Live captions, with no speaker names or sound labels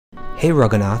Hey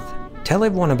Raghunath, tell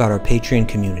everyone about our Patreon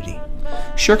community.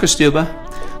 Sure,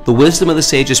 Kaustubha. The Wisdom of the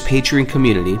Sages Patreon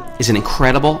community is an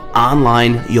incredible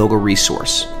online yoga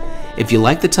resource. If you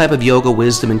like the type of yoga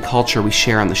wisdom and culture we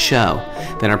share on the show,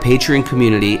 then our Patreon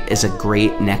community is a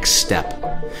great next step.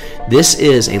 This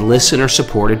is a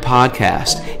listener-supported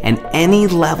podcast, and any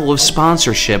level of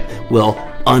sponsorship will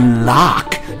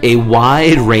unlock a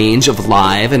wide range of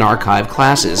live and archived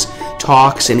classes,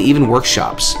 talks, and even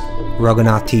workshops.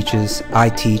 Raghunath teaches, I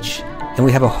teach, and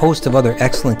we have a host of other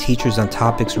excellent teachers on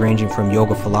topics ranging from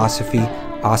yoga philosophy,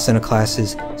 asana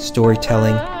classes,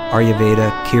 storytelling,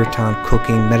 Ayurveda, kirtan,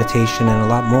 cooking, meditation, and a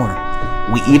lot more.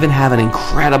 We even have an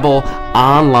incredible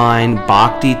online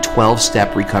Bhakti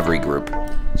 12-step recovery group.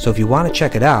 So if you want to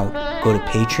check it out, go to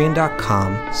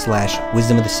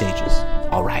patreon.com/wisdom of the sages.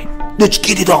 All right, let's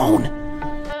get it on.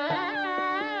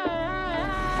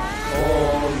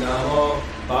 Om Namo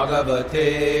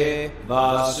Bhagavate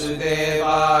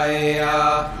Vasudevaya.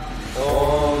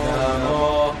 Om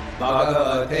Namo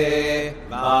Bhagavate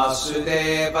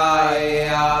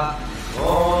Vasudevaya.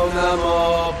 Om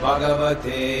Namo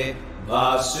Bhagavate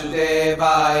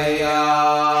Vasudevaya.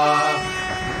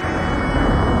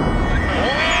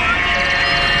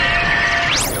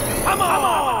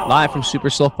 Live from Super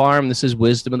Soul Farm, this is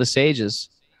Wisdom of the Sages,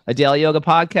 a daily yoga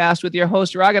podcast with your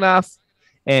host, Raghunath,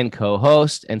 and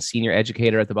co-host and senior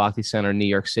educator at the Bhakti Center in New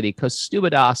York City,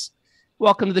 Kaustubha.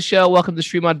 Welcome to the show. Welcome to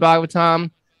Srimad Bhagavatam.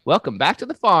 Welcome back to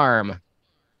the farm.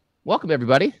 Welcome,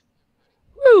 everybody.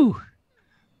 Woo!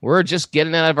 We're just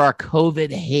getting out of our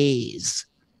COVID haze.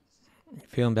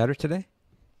 Feeling better today?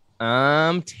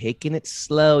 I'm taking it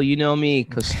slow. You know me,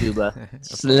 Kaustubha.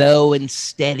 Slow and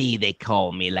steady, they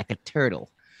call me, like a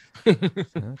turtle.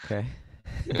 Okay.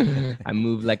 I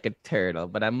move like a turtle,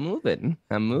 but I'm moving.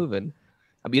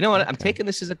 You know what? I'm taking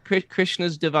this as a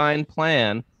Krishna's divine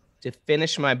plan to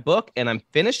finish my book, and I'm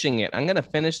finishing it. I'm going to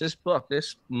finish this book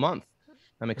this month.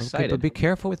 I'm excited. Okay, but be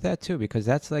careful with that too, because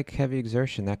that's like heavy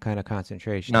exertion, that kind of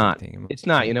concentration. It's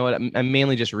not. You know what? I'm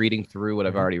mainly just reading through what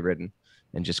I've already written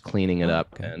and just cleaning it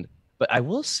up. Okay. But I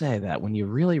will say that when you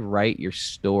really write your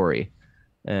story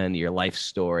and your life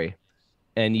story,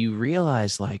 and you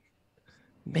realize, like,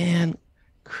 man,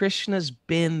 Krishna's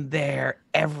been there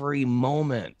every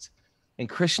moment. And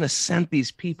Krishna sent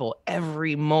these people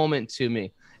every moment to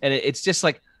me. And it's just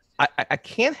like, I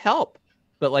can't help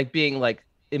but like being like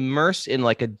immersed in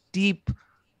like a deep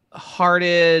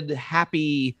hearted,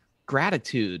 happy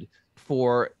gratitude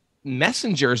for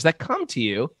messengers that come to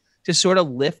you to sort of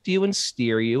lift you and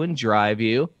steer you and drive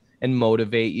you and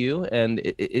motivate you. And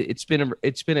it's been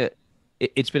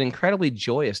incredibly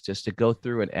joyous just to go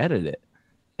through and edit it.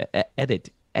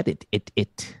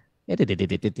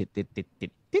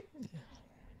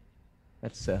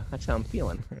 That's how I'm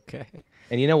feeling. Okay.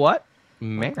 And you know what?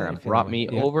 Mara brought me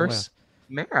over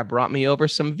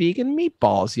some vegan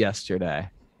meatballs yesterday.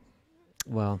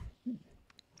 Well,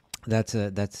 that's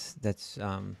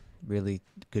really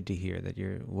good to hear that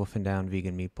you're wolfing down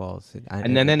vegan meatballs.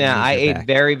 I ate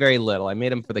very, very little. I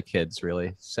made them for the kids,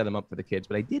 really. Set them up for the kids,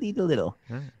 but I did eat a little.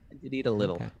 Right. I did eat a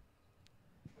little. Okay.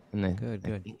 And then Good.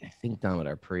 I think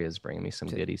Damodar Priya is bringing me some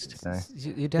goodies today.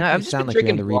 You definitely sound like you're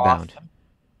on the rebound.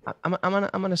 I'm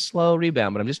on a slow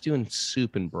rebound, but I'm just doing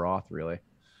soup and broth, really.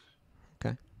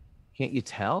 Okay. Can't you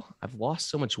tell? I've lost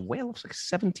so much weight. I lost like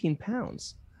 17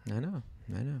 pounds. I know.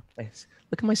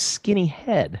 Look at my skinny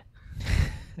head.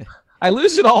 I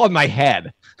lose it all in my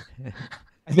head.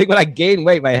 I think when I gain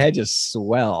weight, my head just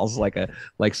swells like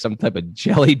some type of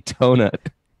jelly donut.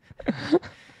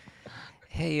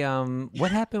 Hey, what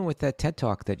happened with that TED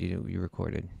Talk that you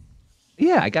recorded?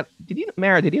 Yeah,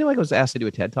 Mara, did you know I was asked to do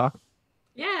a TED Talk?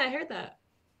 Yeah, I heard that.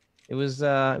 It was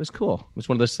cool. It was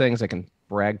one of those things I can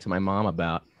brag to my mom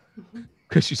about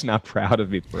because she's not proud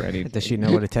of me for anything. Does she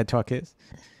know what a TED Talk is?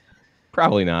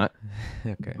 Probably not.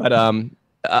 Okay. But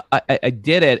I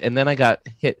did it, and then I got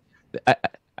hit.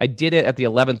 I did it at the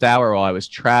 11th hour while I was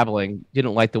traveling.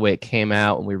 Didn't like the way it came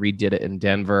out, and we redid it in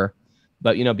Denver.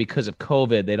 But because of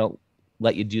COVID, they don't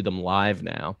let you do them live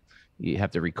now. You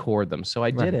have to record them. So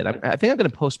I did it. I think I'm going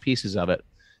to post pieces of it.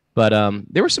 But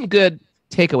there were some good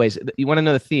takeaways. You want to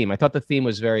know the theme? I thought the theme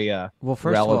was very first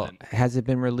relevant. Of all, has it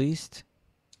been released?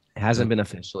 It hasn't been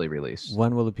officially released.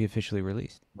 When will it be officially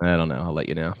released? I don't know. I'll let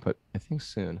you know, but I think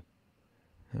soon.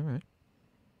 All right.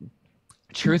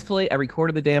 Truthfully, I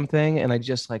recorded the damn thing, and I've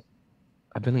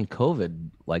been in COVID,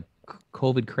 like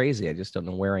COVID crazy. I just don't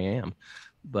know where I am.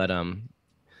 But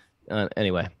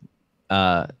anyway.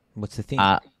 What's the theme?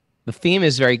 The theme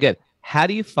is very good. How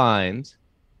do you find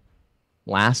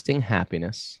lasting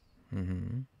happiness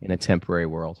in a temporary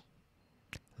world?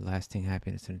 Lasting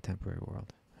happiness in a temporary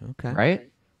world. Okay. right?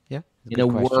 Yeah. In a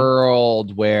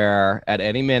world where at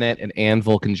any minute an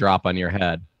anvil can drop on your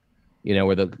head,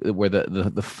 where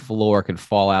the floor can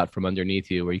fall out from underneath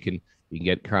you, where you can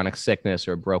get chronic sickness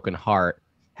or a broken heart.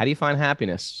 How do you find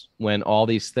happiness when all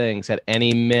these things at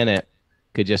any minute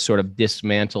could just sort of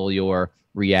dismantle your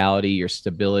reality, your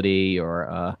stability,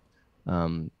 or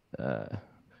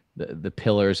the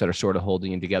pillars that are sort of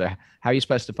holding you together? How are you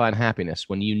supposed to find happiness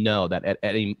when you know that at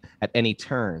any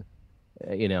turn,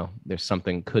 there's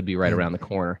something could be right around the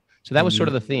corner? So that was sort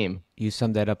of the theme. You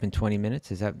summed that up in 20 minutes.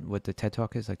 Is that what the TED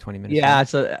Talk is? Like 20 minutes? Yeah,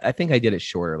 so I think I did it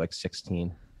shorter, like 16.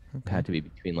 Okay. It had to be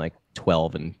between like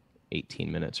 12 and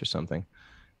 18 minutes or something.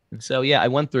 And so yeah, I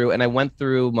went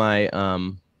through my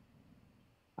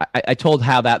I told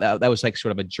how that was like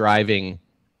sort of a driving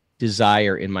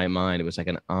desire in my mind. It was like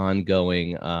an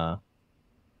ongoing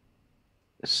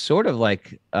sort of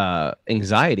like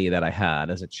anxiety that I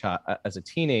had as a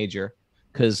teenager,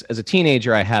 because as a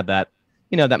teenager I had that,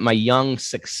 that my young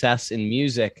success in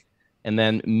music, and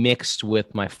then mixed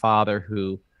with my father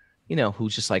who's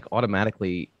just like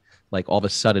automatically, like all of a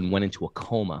sudden went into a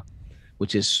coma,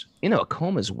 which is, a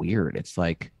coma is weird. It's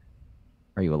like,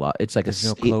 are you alive? It's like there's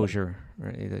no closure,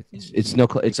 right?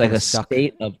 It's like a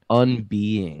state of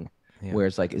unbeing, where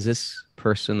it's like, is this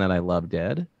person that I love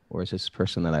dead, or is this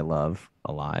person that I love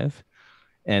alive?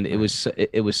 And it was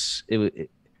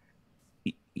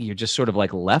you're just sort of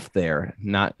like left there,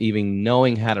 not even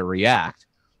knowing how to react.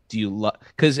 Do you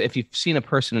because if you've seen a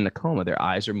person in a coma, their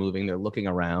eyes are moving, they're looking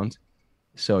around.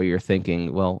 So you're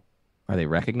thinking, well, are they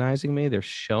recognizing me? They're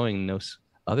showing no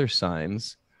other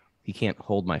signs. He can't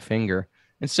hold my finger.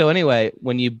 And so anyway,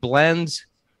 when you blend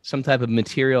some type of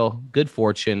material good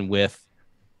fortune with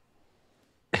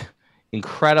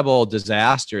incredible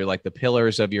disaster, like the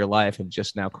pillars of your life have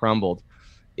just now crumbled,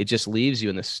 it just leaves you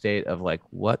in the state of like,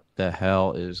 what the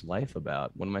hell is life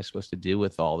about? What am I supposed to do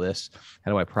with all this?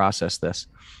 How do I process this?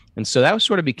 And so that was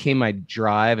sort of became my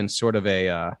drive and sort of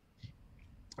a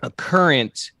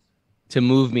current to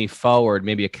move me forward,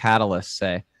 maybe a catalyst,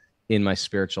 say, in my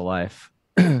spiritual life.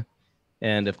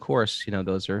 And of course,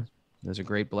 those are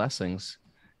great blessings.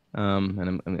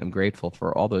 And I'm grateful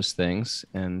for all those things.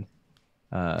 And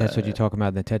that's what you talk about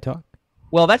in the TED Talk?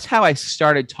 Well, that's how I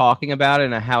started talking about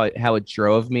it, and how it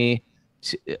drove me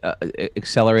to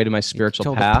accelerated my spiritual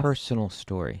told path. A personal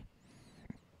story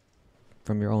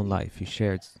from your own life. You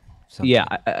shared something. Yeah,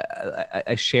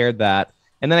 I shared that,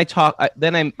 and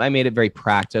then I made it very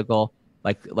practical,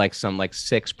 like some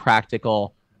 6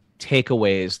 practical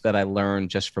takeaways that I learned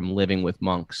just from living with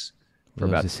monks for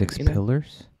about the 6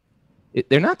 pillars.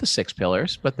 They're not the 6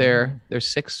 pillars, but they're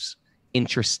 6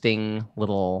 interesting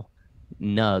little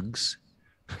nugs.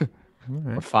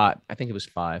 Right. Or 5. I think it was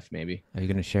 5, maybe. Are you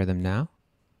going to share them now?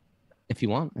 If you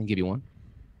want, I can give you one.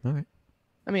 All right.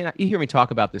 I mean, you hear me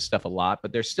talk about this stuff a lot,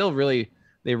 but they're still really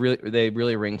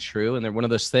ring true, and they're one of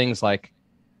those things like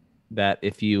that.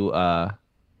 If you,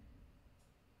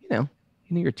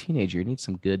 you're a teenager, you need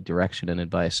some good direction and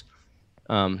advice.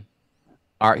 The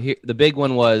big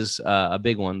one was a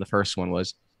big one. The first one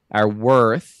was, our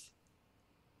worth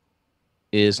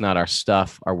is not our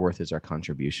stuff. Our worth is our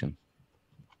contribution.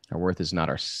 Our worth is not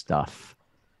our stuff.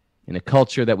 In a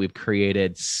culture that we've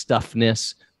created,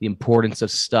 stuffness, the importance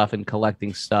of stuff and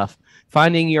collecting stuff,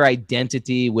 finding your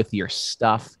identity with your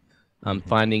stuff,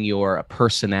 finding your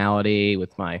personality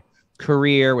with my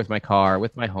career, with my car,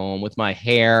 with my home, with my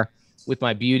hair, with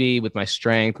my beauty, with my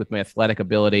strength, with my athletic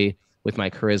ability, with my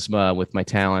charisma, with my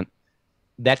talent.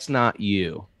 That's not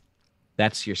you.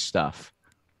 That's your stuff.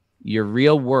 Your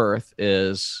real worth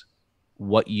is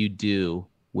what you do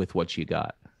with what you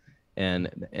got. And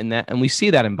we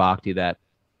see that in Bhakti, that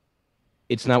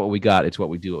it's not what we got, it's what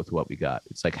we do with what we got.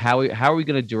 It's like, how are we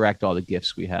going to direct all the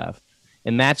gifts we have?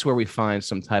 And that's where we find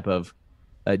some type of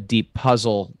a deep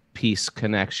puzzle piece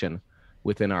connection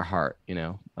within our heart,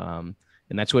 and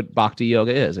that's what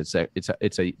Bhakti-yoga is. It's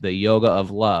the yoga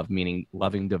of love, meaning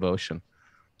loving devotion.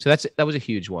 So that was a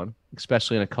huge one,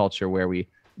 especially in a culture where we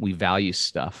value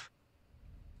stuff.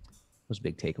 It was a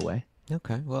big takeaway.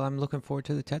 Okay. Well, I'm looking forward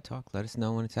to the TED Talk. Let us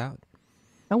know when it's out.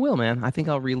 I will, man. I think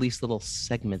I'll release little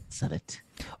segments of it.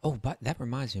 Oh, but that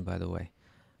reminds me, by the way.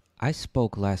 I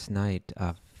spoke last night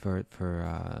for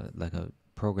like a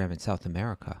program in South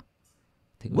America. I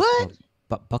think it was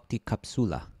called Bhakti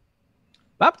Capsula.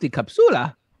 Bhakti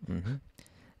Capsula? Mm-hmm.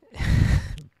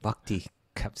 Bhakti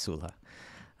Capsula.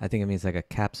 I think it means like a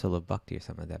capsule of Bhakti or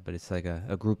something like that, but it's like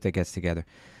a group that gets together.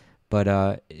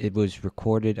 But it was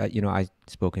recorded, I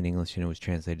spoke in English and it was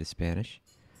translated to Spanish.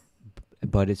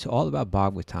 But it's all about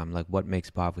Bhagavatam, like what makes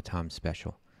Bhagavatam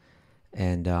special.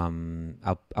 and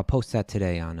I'll post that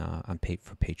today on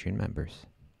for Patreon members.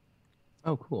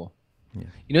 Oh, cool. Yeah.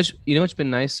 You know what's been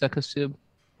nice, Kaustubha,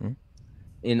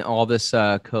 in all this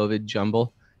COVID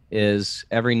jumble is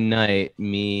every night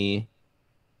me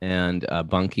and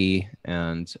Bunky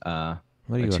and What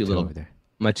are you up to over there?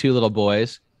 my two little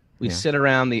boys, we Yeah. sit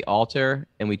around the altar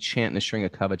and we chant in a string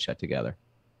of kavachat together.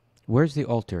 Where's the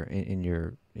altar in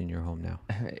your home now?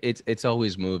 It's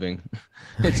always moving.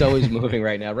 It's always moving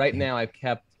right now. Right now, I've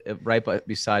kept it right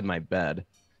beside my bed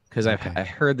because I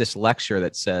heard this lecture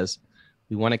that says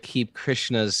we want to keep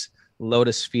Krishna's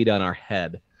lotus feet on our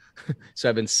head. So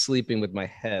I've been sleeping with my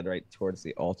head right towards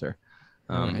the altar.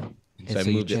 Right. So I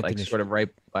moved it like sort of right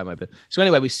by my bed. So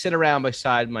anyway, we sit around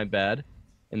beside my bed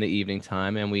in the evening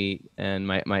time, and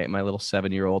my little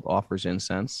 7-year-old offers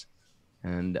incense.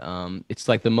 And it's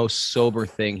like the most sober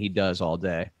thing he does all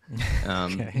day.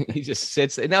 He just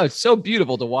sits. No, it's so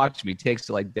beautiful to watch him. He takes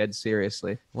it like dead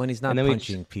seriously. When he's not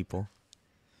punching people.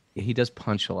 He does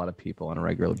punch a lot of people on a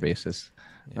regular basis.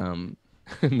 Yeah.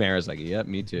 Mara's like, yep,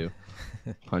 me too.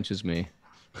 Punches me.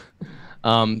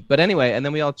 But anyway, and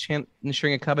then we all chant in a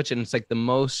string of kavachat, and it's like the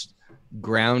most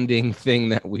grounding thing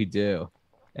that we do.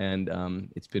 And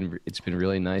it's been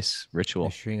really nice ritual.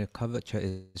 The string of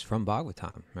kavachat is from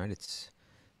Bhagavatam, right? It's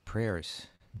prayers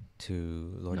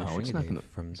to Lord. No, it's not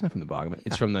from the Bhagavatam.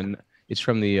 Yeah. It's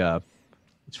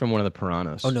from one of the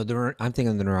Puranas. Oh no, I'm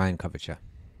thinking of the Narayan kavachat.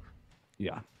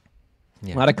 Yeah.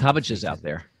 Yeah. A lot of kavachas out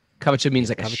there. Kavacha means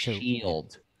like a kavacha-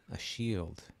 shield. A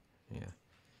shield. Yeah.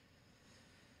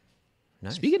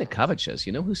 Nice. Speaking of kavachas,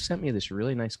 you know who sent me this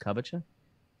really nice kavacha?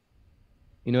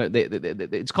 You know,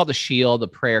 it's called a shield. A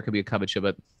prayer could be a kavacha,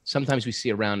 but sometimes we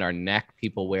see around our neck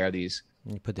people wear these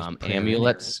You put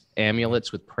this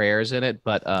amulets with prayers in it.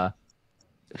 But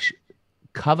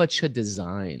Kavacha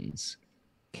Designs,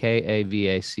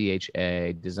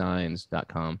 Kavacha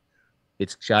designs.com.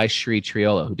 It's Jai Shri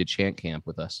Triola who did chant camp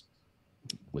with us,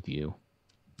 with you.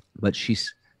 But she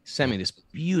sent me this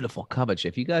beautiful kavacha.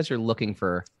 If you guys are looking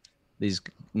for these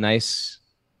nice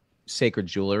sacred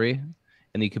jewelry,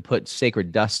 and you could put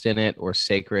sacred dust in it or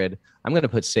sacred, I'm going to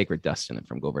put sacred dust in it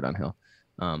from Govardhan Hill.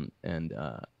 And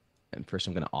first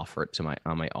I'm going to offer it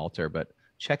on my altar, but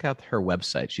check out her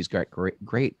website. She's got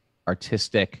great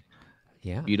artistic,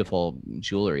 beautiful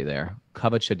jewelry there.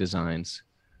 Kavacha Designs.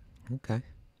 Okay.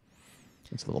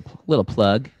 It's a little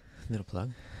plug. Little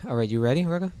plug. All right, you ready,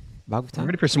 Raga? Bhagavatam? I'm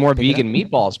ready for some more vegan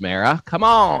meatballs, Mara. Come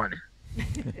on.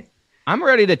 I'm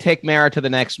ready to take Mara to the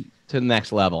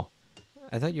next level.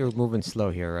 I thought you were moving slow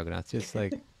here, Raghunath. Just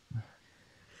like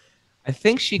I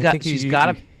think she's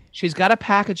got to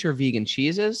package her vegan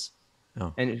cheeses.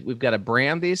 Oh. And we've got to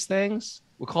brand these things.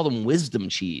 We'll call them wisdom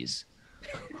cheese.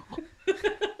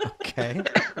 Okay.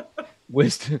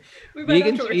 Wisdom. We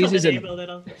vegan have to cheeses work on the name a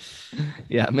little.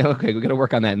 Yeah, okay, we got to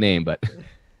work on that name, but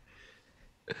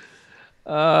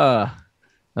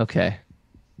okay.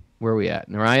 Where are we at?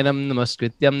 Narayanam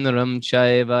namaskrityam naram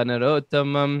chaiva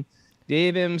narottamam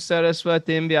devim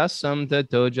saraswatim vyasam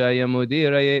tato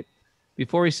jayamudiraye.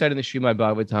 Before reciting the Srimad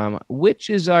Bhagavatam, which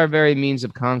is our very means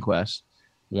of conquest,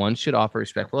 one should offer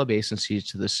respectful obeisances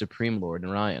to the Supreme Lord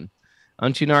Narayan,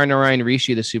 unto Narayan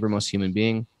Rishi, the supermost human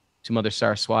being, to Mother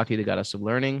Saraswati, the goddess of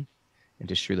learning, and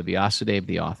to Srila Vyasadeva,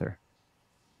 the author.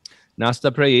 Nasta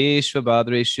prayeshva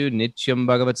badreshu nityam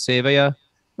bhagavat sevaya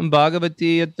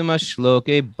bhagavati yattama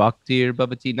shloke bhaktir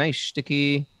bhavati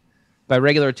naishtaki. By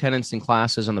regular attendance in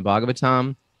classes on the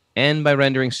Bhagavatam and by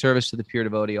rendering service to the pure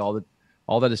devotee, all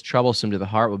that is troublesome to the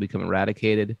heart will become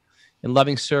eradicated. And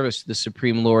loving service to the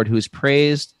Supreme Lord, who is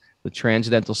praised with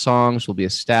transcendental songs, will be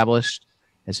established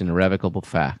as an irrevocable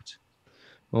fact.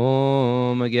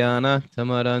 Om Jnana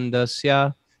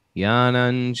Tamarandasya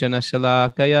Jnananjana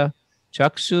Shalakaya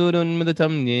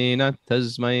Chaksurunmadatam Yena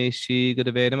Tasmai Shri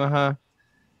Gurave Namaha.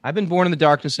 I've been born in the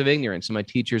darkness of ignorance, and my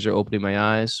teachers are opening my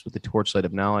eyes with the torchlight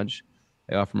of knowledge.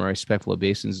 I offer my respectful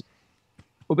obeisances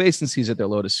at their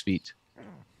lotus feet.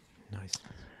 Nice.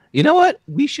 You know what?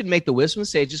 We should make the Wisdom of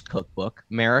Sages cookbook.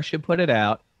 Mara should put it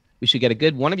out. We should get a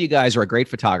good one. Of you guys are a great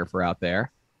photographer out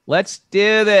there. Let's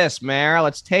do this, Mara.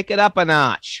 Let's take it up a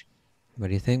notch. What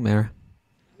do you think, Mara?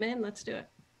 Man, let's do it.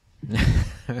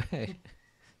 All right.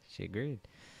 She agreed.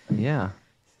 Yeah.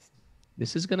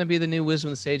 This is going to be the new Wisdom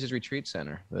of the Sages Retreat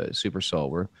Center, the Super Soul.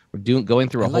 We're going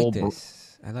through a whole.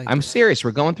 I'm serious. We're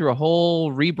going through a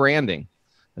whole rebranding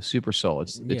of Super Soul.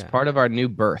 It's part of our new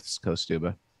births,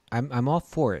 Kaustubha. I'm all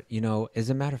for it. You know,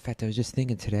 as a matter of fact, I was just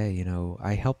thinking today, you know,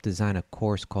 I helped design a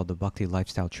course called the Bhakti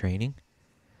Lifestyle Training.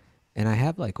 And I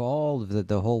have like all of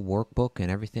the whole workbook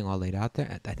and everything all laid out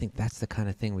there. I think that's the kind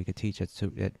of thing we could teach at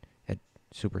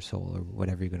Super Soul, or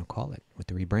whatever you're going to call it, with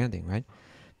the rebranding, right?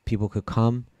 People could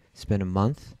come, spend a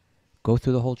month, go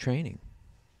through the whole training.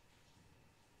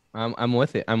 I'm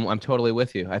with it. I'm totally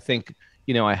with you. I think,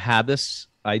 I had this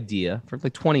idea for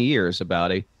like 20 years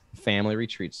about a family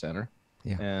retreat center.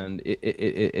 Yeah. And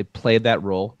it played that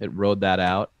role. It rode that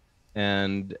out,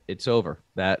 and it's over.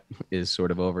 That is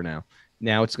sort of over now.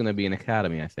 Now it's going to be an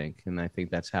academy, I think. And I think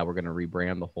that's how we're going to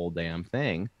rebrand the whole damn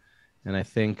thing. And I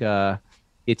think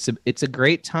it's a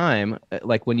great time.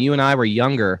 Like when you and I were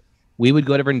younger, we would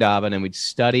go to Vrindavan and we'd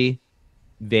study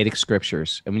Vedic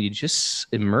scriptures, and when you just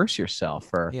immerse yourself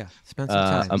for spend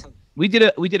some time. We did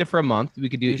it for a month. We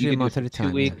could do Usually you a month could do at a time,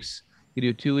 2 weeks. You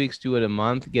do 2 weeks, do it a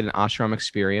month, get an ashram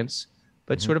experience.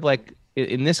 But sort of like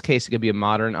in this case, it could be a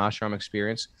modern ashram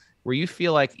experience where you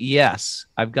feel like, yes,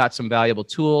 I've got some valuable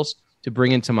tools to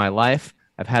bring into my life.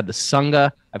 I've had the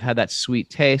sangha. I've had that sweet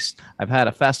taste. I've had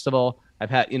a festival. I've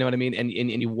had, you know what I mean? And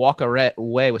you walk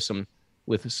away with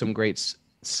some great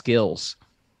skills.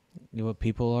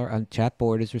 People are on chat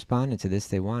board is responding to this.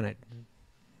 They want it.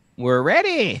 We're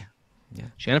ready. Yeah.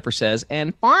 Jennifer says,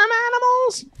 and farm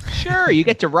animals? Sure, you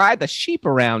get to ride the sheep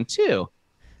around too.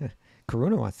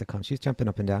 Karuna wants to come. She's jumping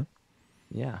up and down.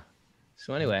 Yeah.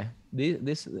 So anyway,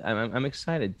 I'm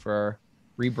excited for our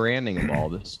rebranding of all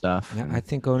this stuff. Yeah, I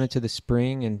think going into the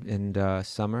spring and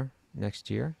summer next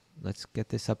year, let's get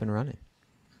this up and running.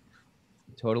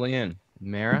 Totally in.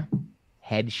 Mara,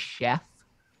 head chef.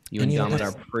 You and you know,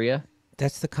 Damodar Priya.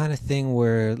 That's the kind of thing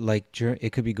where like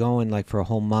it could be going like for a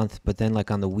whole month, but then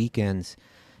like on the weekends,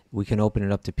 we can open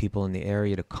it up to people in the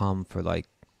area to come for like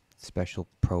special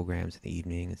programs in the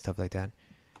evening and stuff like that.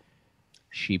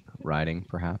 Sheep riding,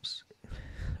 perhaps.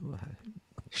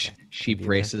 Sheep be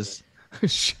races.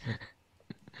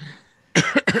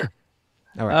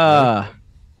 All right.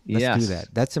 Let's yes. do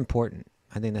that. That's important.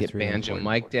 I think that's Get really banjo important.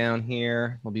 Mike down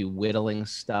here. We'll be whittling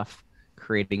stuff,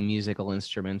 creating musical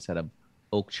instruments out of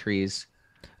oak trees.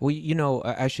 Well,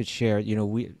 I should share,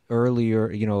 we earlier,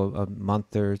 a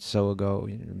month or so ago,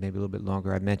 maybe a little bit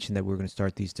longer, I mentioned that we were going to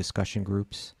start these discussion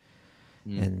groups.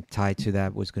 And tied to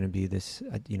that was going to be this,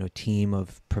 team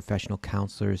of professional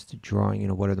counselors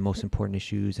drawing, what are the most important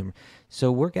issues. And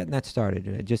so we're getting that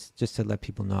started, just to let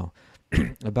people know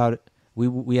about it.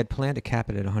 We had planned to cap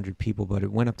it at 100 people, but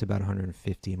it went up to about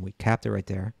 150, and we capped it right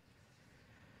there.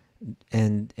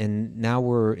 And now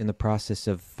we're in the process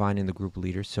of finding the group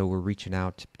leaders, so we're reaching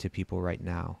out to people right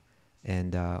now.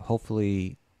 And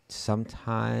hopefully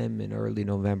sometime in early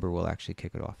November, we'll actually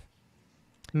kick it off.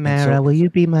 Mara, will you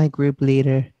be my group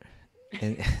leader?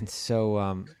 And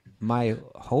so my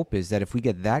hope is that if we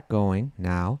get that going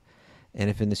now, and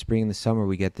if in the spring and the summer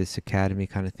we get this academy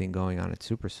kind of thing going on at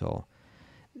Super Soul,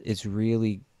 it's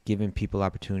really giving people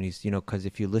opportunities, because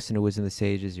if you listen to Wisdom of the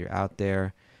Sages, you're out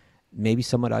there, maybe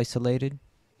somewhat isolated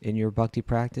in your bhakti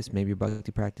practice. Maybe your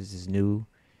bhakti practice is new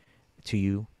to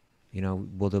you.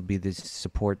 Will there be this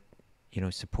support,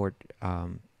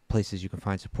 places you can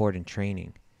find support and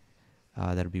training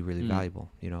that'll be really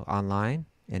valuable, online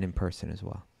and in person as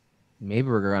well. Maybe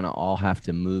we're going to all have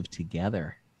to move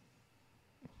together.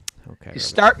 Okay.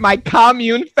 Start my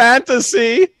commune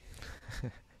fantasy.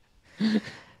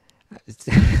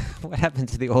 What happened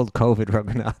to the old COVID,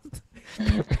 Raghunath?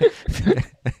 Okay.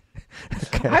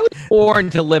 I was born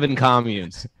to live in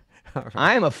communes. All right.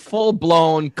 I am a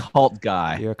full-blown cult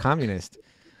guy. You're a communist.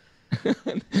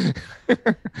 I'm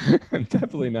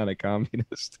definitely not a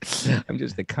communist. I'm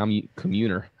just a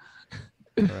communer.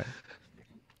 All right.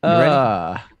 You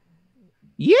ready?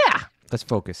 Yeah. Let's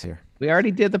focus here. We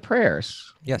already did the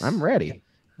prayers. Yes. I'm ready.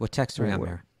 What text are we on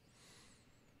there?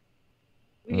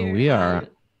 We are.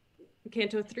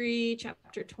 Canto 3,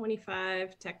 Chapter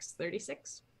 25, Text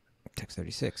 36. Text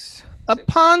 36.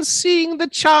 Upon seeing the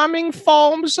charming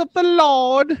forms of the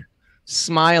Lord,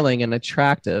 smiling and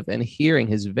attractive, and hearing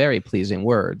his very pleasing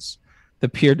words, the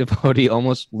pure devotee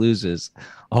almost loses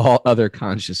all other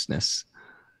consciousness.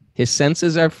 His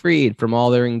senses are freed from all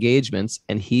their engagements,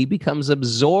 and he becomes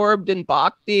absorbed in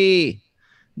bhakti.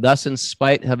 Thus, in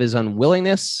spite of his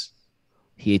unwillingness,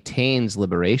 he attains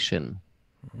liberation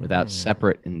without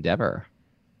separate endeavor.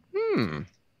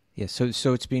 Yeah,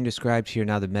 so it's being described here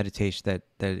now, the meditation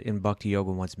that in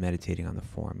Bhakti-yoga one's meditating on the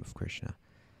form of Krishna.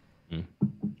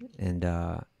 And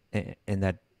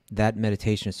that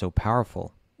meditation is so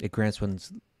powerful, it grants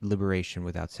one's liberation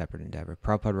without separate endeavor.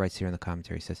 Prabhupada writes here in the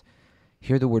commentary, he says,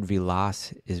 here the word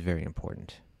vilas is very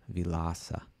important.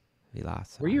 Vilasa.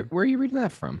 Where are you reading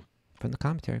that from? From the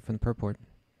commentary, from the purport.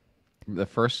 The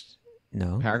first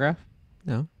paragraph?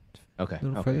 No. Okay. A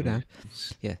little further down.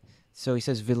 Yeah. So he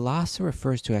says, Vilasa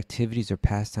refers to activities or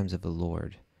pastimes of the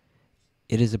Lord.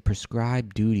 It is a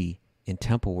prescribed duty in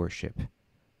temple worship.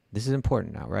 This is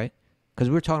important now, right? Because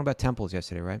we were talking about temples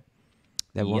yesterday, right?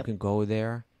 That one can go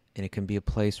there, and it can be a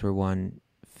place where one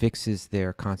fixes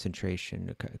their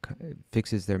concentration,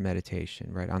 fixes their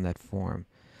meditation, right, on that form.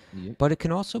 Yep. But it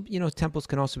can also, temples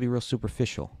can also be real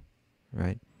superficial,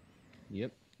 right?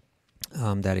 Yep.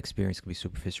 That experience can be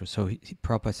superficial. So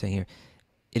Prabhupada's saying here,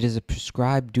 it is a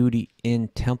prescribed duty in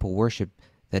temple worship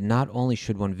that not only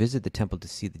should one visit the temple to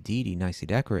see the deity nicely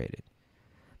decorated,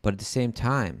 but at the same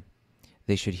time,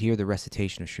 they should hear the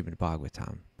recitation of Srimad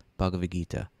Bhagavatam, Bhagavad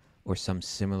Gita, or some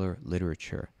similar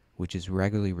literature, which is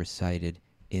regularly recited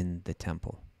in the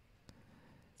temple.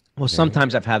 Well,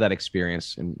 sometimes I've had that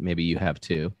experience, and maybe you have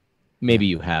too. Maybe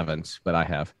you haven't, but I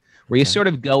have. Where you sort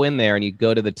of go in there and you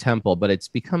go to the temple, but it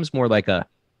becomes more like a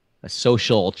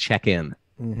social check-in.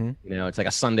 It's like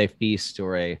a Sunday feast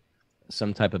or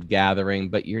some type of gathering,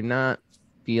 but you're not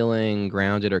feeling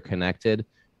grounded or connected.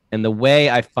 And the way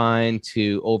I find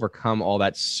to overcome all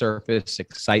that surface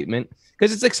excitement,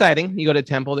 because it's exciting. You go to a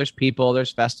temple, there's people,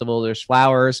 there's festival, there's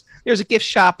flowers, there's a gift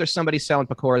shop, there's somebody selling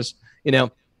pakoras.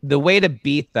 The way to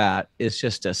beat that is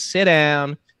just to sit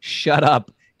down, shut up,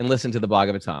 and listen to the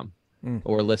Bhagavatam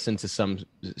or listen to some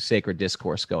sacred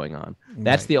discourse going on.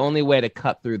 That's the only way to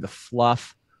cut through the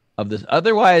fluff of this.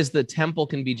 Otherwise, the temple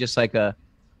can be just like a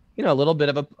little bit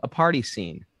of a party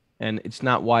scene. And it's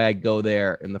not why I go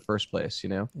there in the first place,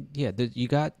 Yeah, you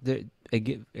got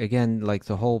again, like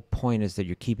the whole point is that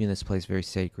you're keeping this place very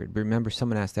sacred. Remember,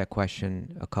 someone asked that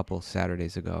question a couple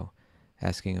Saturdays ago,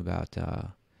 asking about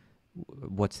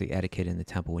what's the etiquette in the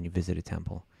temple when you visit a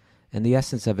temple. And the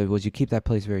essence of it was you keep that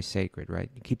place very sacred, right?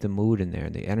 You keep the mood in there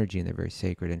and the energy in there very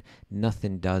sacred. And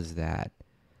nothing does that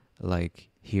like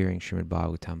hearing Srimad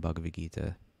Bhagavatam, Bhagavad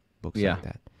Gita, books like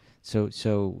that.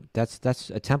 So that's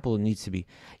a temple needs to be,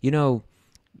 in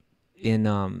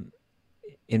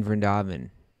Vrindavan,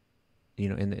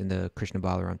 in the Krishna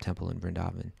Balaram temple in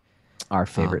Vrindavan, our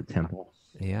favorite temple.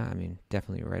 Yeah, I mean,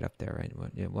 definitely right up there, right?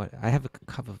 What I have a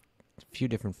few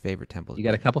different favorite temples. You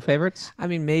got a couple favorites? I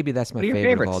mean, maybe that's my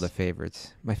favorite of all the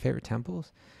favorites. My favorite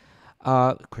temples,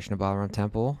 Krishna Balaram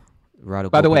temple.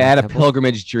 Radha By the way, I Gopinath had a temple.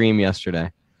 pilgrimage dream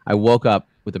yesterday. I woke up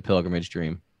with a pilgrimage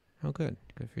dream. Oh, good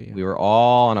for you. We were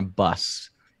all on a bus,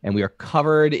 and we were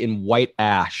covered in white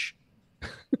ash.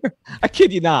 I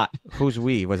kid you not. Who's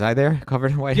we? Was I there?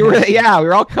 Covered in white We ash?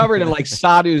 were all covered in like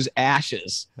sadhu's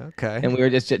ashes. Okay. And we were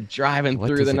just driving What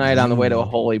through does the it night on the way to a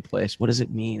mean? holy place. What does it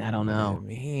mean? I don't What know. does it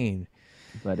mean?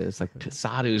 But it's like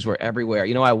sadhus were everywhere.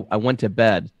 I went to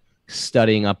bed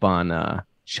studying up on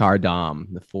Char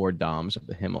Dham, the 4 dhams of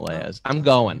the Himalayas. I'm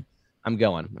going. I'm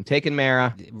taking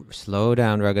Mara. Slow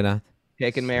down, Raghunath.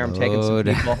 Taking Mara. I'm taking some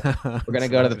people. We're going to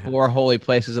go to the 4 holy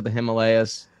places of the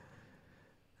Himalayas.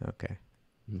 Okay.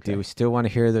 Do we still want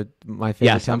to hear my favorite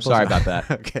Yes, temples? I'm sorry about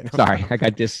that. Okay. Sorry, I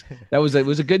got this. It was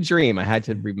a good dream. I had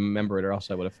to remember it, or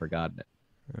else I would have forgotten it.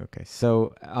 Okay.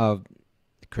 So,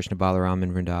 Krishna Balaram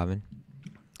in Vrindavan.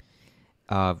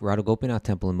 Radha Gopinath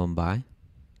temple in Mumbai.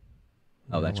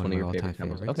 Oh, that's one of your my favorite all-time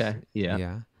temples. favorites. Okay, yeah.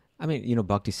 Yeah. I mean,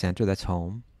 Bhakti Center, that's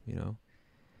home,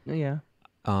 Yeah.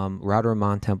 Radha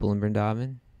Raman temple in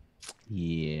Vrindavan.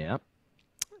 Yeah.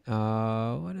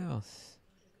 What else?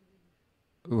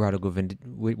 Radha Govinda.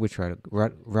 Which Radha?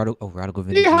 Radha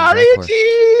Govinda.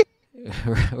 Bihariji!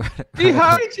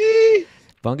 Bihariji!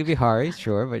 Banga Vihari,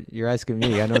 sure, but you're asking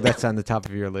me. I know that's on the top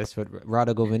of your list, but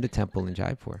Radha Govinda temple in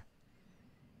Jaipur.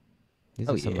 These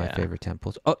are some of my favorite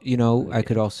temples. Oh, I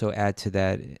could also add to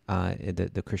that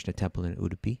the Krishna temple in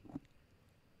Udupi.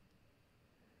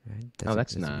 Right?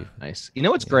 That's nice. You know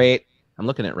what's great? I'm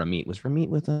looking at Ramit. Was Ramit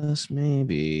with us?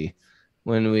 Maybe.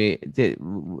 When we did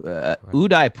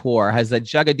Udaipur has the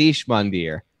Jagadish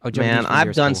Mandir. Oh, Jagadish man, Mandir I've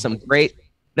is done cool. some great.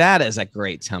 That is a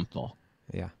great temple.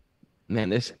 Yeah.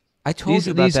 Man, I told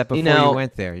you about that before you you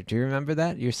went there. Do you remember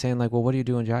that? You're saying like, well, what do you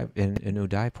do in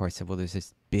Udaipur? I said, well, there's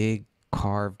this big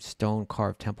stone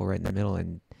carved temple right in the middle,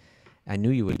 and I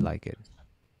knew you would like it.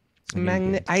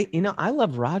 I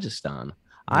love Rajasthan.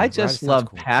 I just love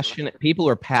passionate people who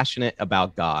are passionate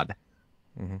about God.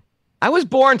 Mm-hmm. I was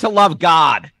born to love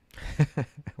God.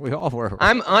 We all were.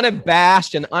 I'm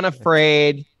unabashed and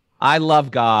unafraid. I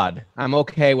love God. I'm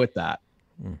okay with that.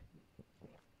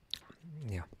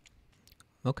 Yeah.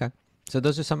 Okay. So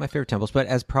those are some of my favorite temples. But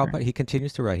as Prabhupada, he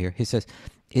continues to write here. He says,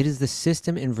 it is the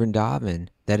system in Vrindavan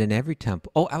that in every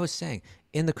temple. Oh, I was saying,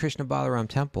 in the Krishna Balaram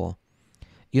temple,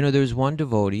 there's one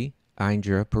devotee,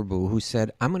 Indra Prabhu, who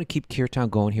said, I'm going to keep kirtan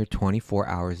going here 24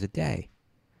 hours a day.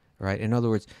 Right? In other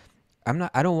words,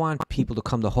 I don't want people to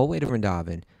come the whole way to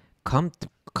Vrindavan, come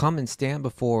and stand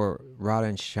before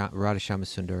Radha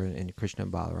Shamasundar and Krishna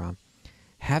and Balaram,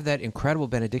 have that incredible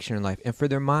benediction in life, and for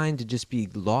their mind to just be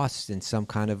lost in some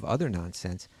kind of other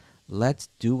nonsense. Let's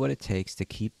do what it takes to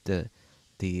keep the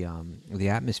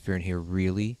atmosphere in here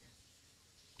really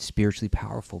spiritually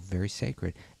powerful, very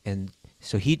sacred. And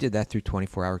so he did that through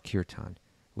 24-hour kirtan,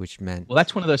 which meant, well,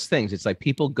 that's one of those things. It's like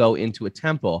people go into a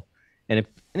temple, and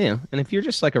if you're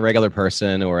just like a regular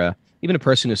person or even a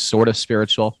person who's sort of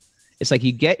spiritual, it's like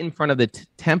you get in front of the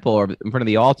temple or in front of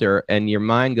the altar, and your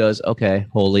mind goes, okay,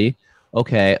 holy,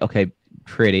 okay,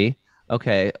 pretty,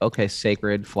 okay,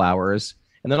 sacred flowers,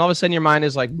 and then all of a sudden your mind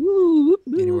is like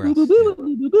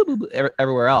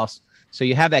everywhere else. So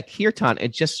you have that kirtan.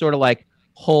 It just sort of like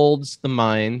holds the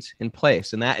mind in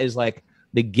place, and that is like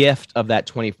the gift of that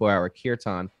 24-hour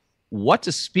kirtan. What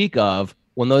to speak of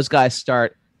when those guys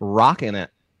start rocking it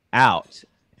out?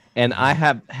 And I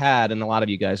have had, and a lot of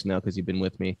you guys know because you've been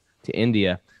with me to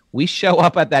India, we show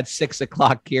up at that 6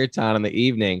 o'clock kirtan in the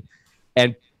evening,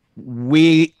 and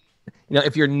we,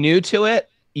 if you're new to it,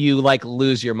 you like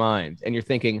lose your mind, and you're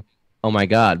thinking, oh my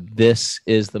God, this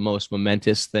is the most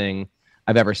momentous thing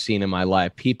I've ever seen in my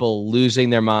life. People losing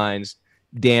their minds,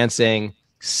 dancing,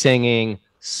 singing,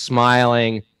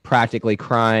 smiling, practically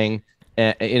crying,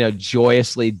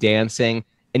 joyously dancing,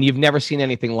 and you've never seen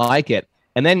anything like it.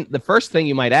 And then the first thing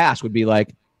you might ask would be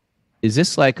like, is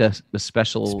this like a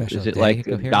special is it like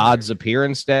God's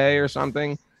appearance day or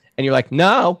something? And you're like,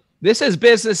 no, this is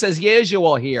business as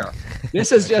usual here.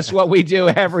 This is just what we do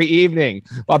every evening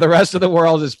while the rest of the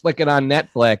world is flicking on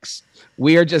Netflix.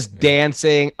 We are just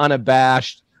dancing,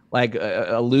 unabashed, like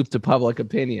aloof to public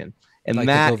opinion. And like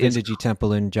that the Govindaji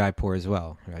temple in Jaipur as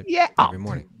well, right? Yeah, every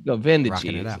morning.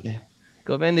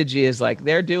 Govindaji is like,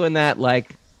 they're doing that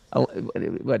like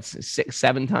six,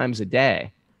 7 times a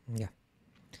day. Yeah.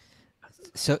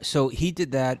 So he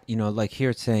did that, like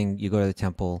here it's saying you go to the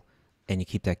temple and you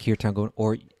keep that kirtan going,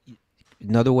 or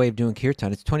another way of doing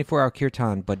kirtan, it's 24-hour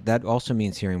kirtan, but that also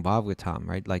means hearing Bhagavatam,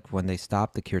 right? Like when they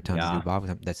stop the kirtan to do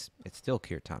Bhagavatam, it's still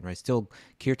kirtan, right? Still,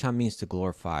 kirtan means to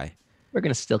glorify. We're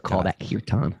going to still call that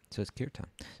kirtan. So it's kirtan.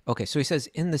 Okay, so he says,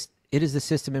 it is the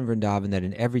system in Vrindavan that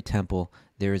in every temple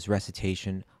there is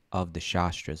recitation of the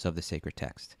Shastras, of the sacred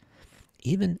text.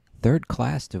 Even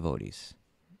third-class devotees,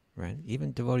 right?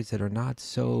 Even devotees that are not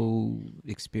so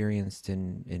experienced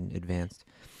and advanced,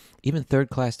 even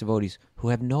third-class devotees who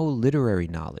have no literary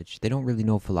knowledge, they don't really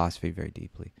know philosophy very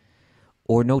deeply,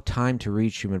 or no time to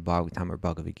read Srimad Bhagavatam or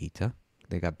Bhagavad Gita.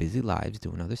 They got busy lives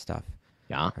doing other stuff.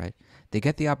 Yeah. Right? They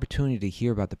get the opportunity to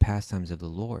hear about the pastimes of the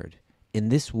Lord. In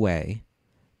this way,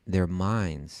 their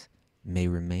minds may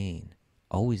remain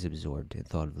always absorbed in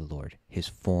thought of the Lord, his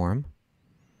form,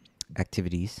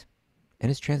 activities, and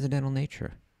his transcendental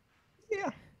nature.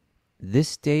 Yeah. This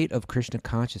state of Krishna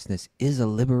consciousness is a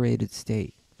liberated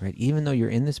state, right? Even though you're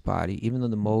in this body, even though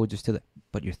the modes are still,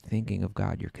 but you're thinking of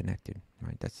God, you're connected,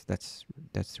 right? That's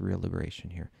the real liberation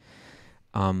here.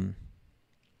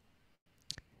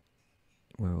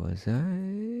 Where was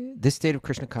I? This state of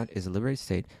Krishna is a liberated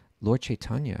state. Lord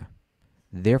Chaitanya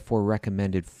therefore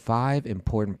recommended 5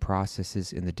 important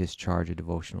processes in the discharge of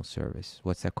devotional service.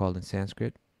 What's that called in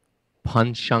Sanskrit?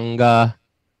 Panchanga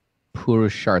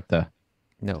Purushartha.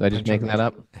 No. Did I just making that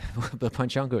up? But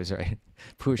Panchanga is right.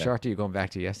 Purushartha, you're going back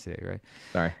to yesterday, right?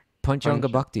 Sorry.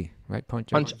 Panchanga Bhakti, right?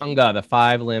 Panchanga, the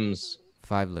 5 limbs.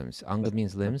 5 limbs. Anga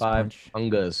means limbs. 5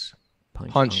 angas.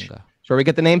 Punch. Anga. So where we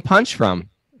get the name Punch from.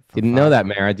 Didn't know that,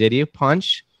 Mara, did you?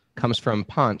 Punch comes from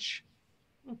punch.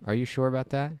 Are you sure about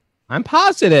that? I'm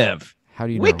positive. How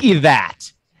do you know? Wiki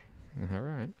that. All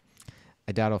right.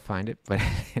 I doubt I'll find it, but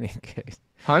in any case.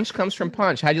 Punch comes from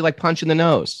punch. How do you like punch in the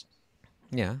nose?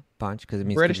 Yeah, punch, because it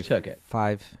means British took it.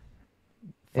 5.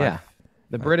 Yeah,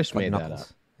 the British made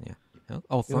knuckles. that up.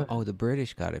 Yeah. The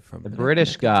British got it from. The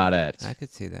British got it. I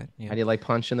could see that. Yeah. How do you like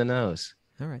punch in the nose?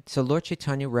 All right. So Lord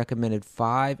Chaitanya recommended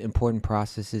 5 important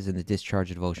processes in the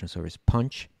discharge of devotional service.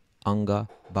 Punch, Anga,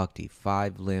 Bhakti.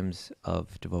 5 limbs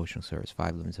of devotional service.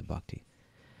 5 limbs of Bhakti.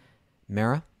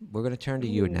 Mara, we're going to turn to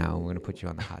you now. We're going to put you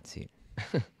on the hot seat.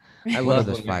 I love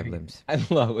those 5 limbs. I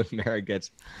love when Mara gets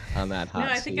on that hot seat.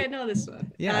 No, I think I know this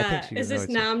one. Yeah, I think she is this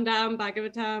Nam Dam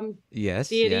Bhagavatam? Yes.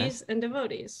 Deities and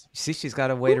devotees. See, she's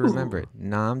got a way to remember it.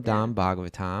 Nam Dam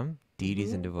Bhagavatam,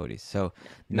 deities and devotees. So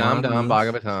Nam Dam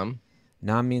Bhagavatam.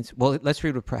 Nam means, well, let's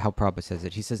read how Prabhupada says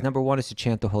it. He says, number 1 is to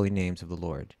chant the holy names of the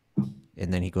Lord.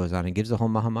 And then he goes on and gives the whole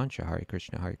Mahamantra, Hare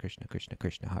Krishna, Krishna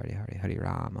Krishna, Hare Hare, Hare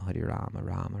Rama,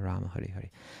 Rama Rama, Hare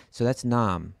Hare. So that's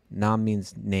Nam. Nam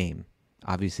means name.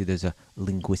 Obviously, there's a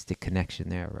linguistic connection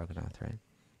there, Raghunath, right?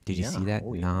 Did you see that?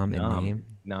 Nam and name?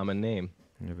 Nam and name.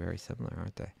 They're very similar,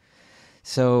 aren't they?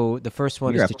 So the first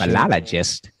one You're is a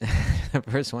philologist. The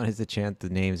first one is to chant the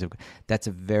names of. That's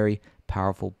a very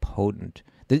powerful, potent.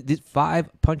 The 5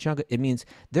 Panchanga, it means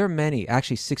there are many,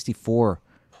 actually 64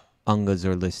 angas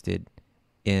are listed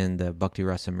in the Bhakti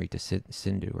Rasamrita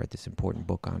Sindhu, right? This important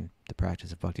book on the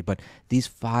practice of bhakti. But these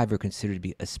 5 are considered to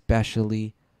be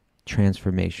especially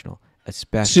transformational,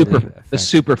 especially the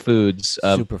superfoods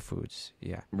of superfoods.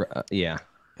 Yeah. yeah.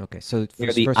 Okay, so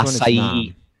They're the first one is acai.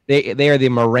 Nam. They are the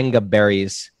moringa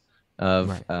berries of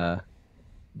Right.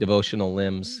 Devotional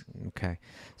limbs. Okay,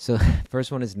 so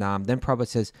first one is Nam. Then Prabhupada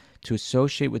says to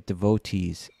associate with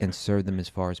devotees and serve them as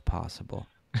far as possible.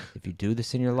 If you do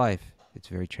this in your life, it's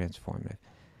very transformative.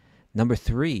 Number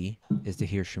 3 is to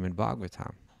hear Srimad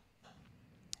Bhagavatam.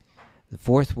 The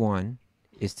 4th one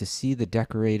is to see the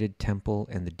decorated temple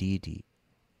and the deity.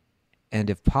 And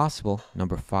if possible,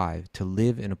 number 5, to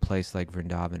live in a place like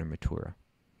Vrindavan or Mathura.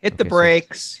 Hit the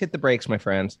brakes, my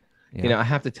friends. Yeah. You know, I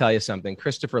have to tell you something.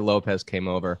 Christopher Lopez came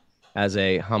over as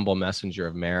a humble messenger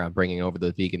of Mara, bringing over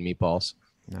the vegan meatballs.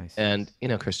 Nice. And, you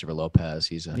know, Christopher Lopez,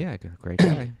 he's a great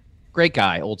guy. great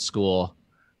guy, old school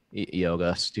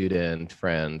yoga student,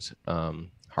 friend,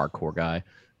 hardcore guy.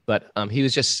 But he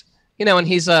was just, you know, and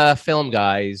he's a film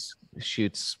guy. He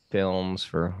shoots films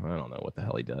for, I don't know what the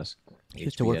hell he does. He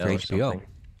used to work for or HBO. something.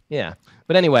 Yeah.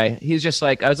 But anyway, he's just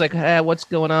like, I was like, hey, what's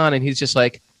going on? And he's just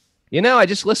like, you know, I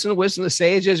just listen to Wisdom of the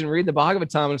Sages and read the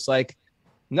Bhagavatam. And it's like,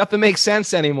 nothing makes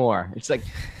sense anymore. It's like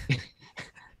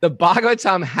the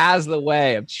Bhagavatam has the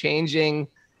way of changing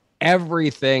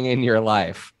everything in your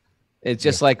life. It's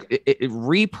just like it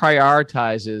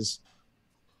reprioritizes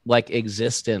like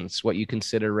existence, what you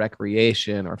consider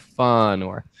recreation or fun,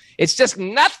 or it's just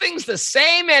nothing's the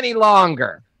same any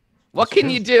longer. What can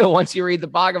you do once you read the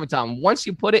Bhagavatam? Once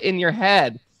you put it in your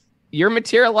head, your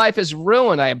material life is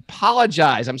ruined. I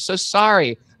apologize. I'm so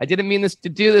sorry. I didn't mean to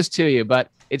do this to you,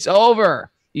 but it's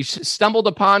over. You stumbled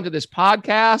upon to this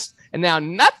podcast, and now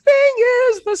nothing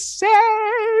is the same.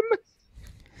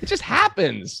 It just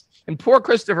happens. And poor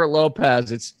Christopher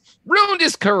Lopez, it's ruined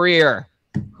his career.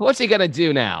 What's he gonna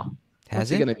do now?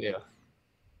 What's he gonna do?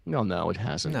 No, it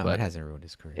hasn't. No, but it hasn't ruined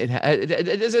his career.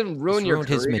 It doesn't ruin your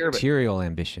career. His material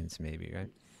ambitions, maybe, right?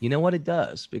 You know what it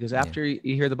does? Because after you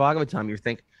hear the Bhagavatam, you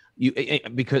think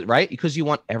because you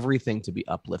want everything to be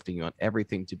uplifting, you want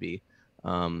everything to be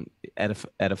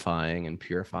edifying and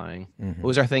purifying. Mm-hmm. What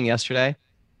was our thing yesterday?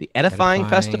 The edifying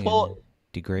festival,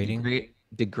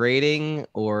 degrading,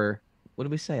 or what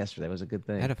did we say yesterday? Was a good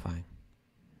thing. Edifying.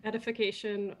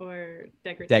 Edification or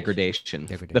Degradation.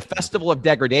 The festival of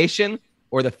degradation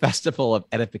or the festival of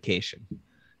edification.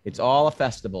 It's all a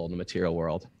festival in the material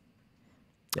world.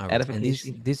 Right.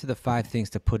 Edification. And these are the 5 things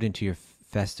to put into your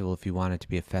festival if you want it to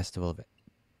be a festival of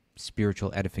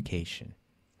spiritual edification,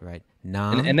 right?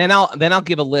 And then I'll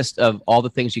give a list of all the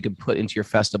things you can put into your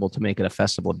festival to make it a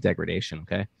festival of degradation.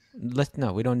 Okay.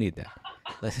 No, we don't need that.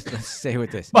 Let's stay with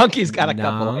this. Monkey's got a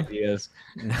couple ideas.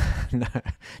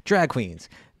 Drag queens.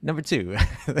 Number 2.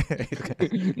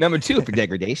 Number 2 for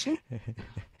degradation.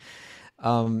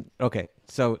 Okay.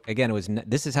 So again,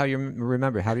 this is how you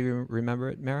remember. How do you remember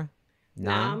it, Mara?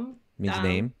 Nam means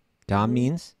name. Dham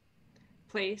means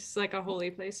place, like a holy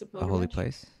place. A holy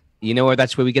place. You know where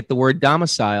that's where we get the word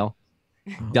domicile.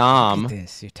 Dom.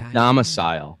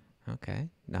 Domicile. Okay.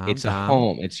 It's a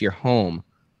home. It's your home.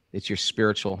 It's your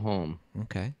spiritual home.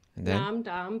 Okay. And then Nam,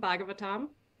 Dam, Bhagavatam.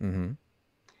 Mm-hmm.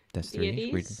 That's 3.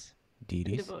 Deities.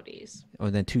 Deities. And devotees. Oh,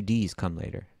 and then 2 D's come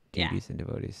later. Deities and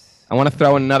devotees. I want to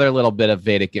throw another little bit of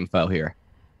Vedic info here.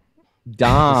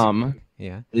 Dam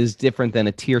is different than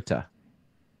a tirtha.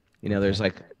 You know, there's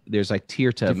like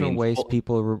tirtha. Different ways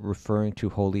people are referring to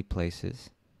holy places.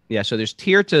 Yeah, so there's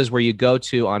tirthas where you go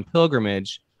to on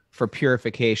pilgrimage for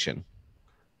purification.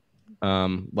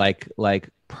 Like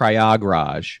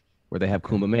Prayagraj, where they have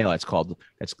Kumbh Mela. It's called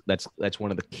that's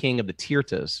one of the king of the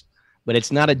tirthas, but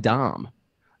it's not a dham.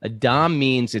 A dham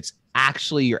means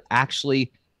you're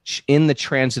actually in the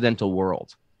transcendental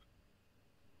world,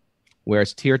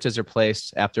 whereas tirthas are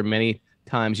placed after many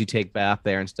times you take bath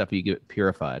there and stuff, you get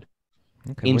purified.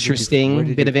 Okay,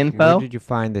 interesting bit of info. Where did you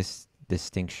find this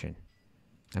distinction?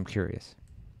 I'm curious.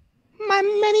 My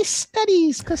many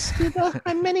studies, Kaustubha.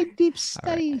 My many deep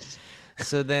studies. Right.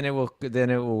 So then it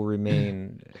will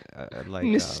remain like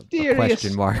mysterious a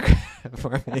question mark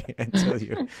for me until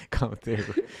you come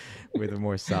through with a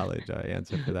more solid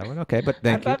answer for that one. Okay, but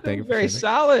thank you. Very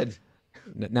solid.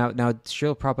 Now,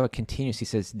 Srila Prabhupada continues. He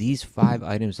says these 5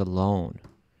 items alone.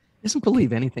 Doesn't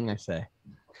believe anything I say.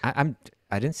 I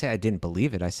didn't say I didn't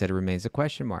believe it. I said it remains a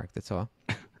question mark. That's all.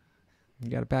 You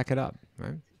got to back it up,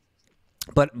 right?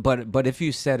 But if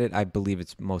you said it, I believe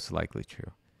it's most likely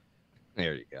true.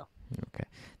 There you go. Okay.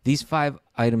 These 5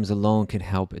 items alone can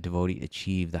help a devotee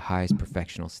achieve the highest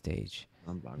perfectional stage.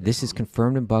 This is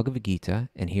confirmed in Bhagavad Gita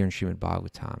and here in Srimad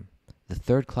Bhagavatam. The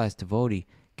third-class devotee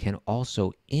can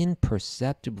also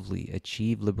imperceptibly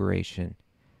achieve liberation.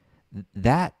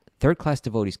 That third-class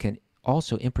devotees can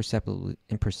also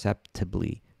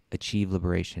imperceptibly achieve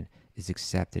liberation is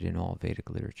accepted in all Vedic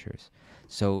literatures.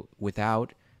 So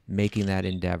without making that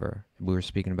endeavor, we were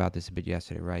speaking about this a bit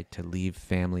yesterday, right? To leave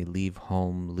family, leave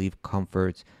home, leave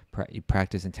comforts,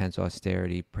 practice intense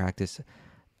austerity, practice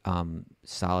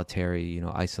solitary,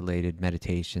 isolated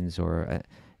meditations or,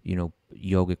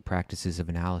 yogic practices of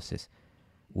analysis.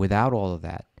 Without all of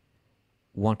that,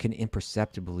 one can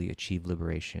imperceptibly achieve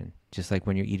liberation. Just like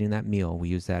when you're eating that meal, we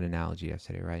used that analogy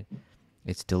yesterday, right?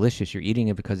 It's delicious. You're eating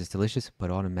it because it's delicious,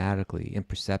 but automatically,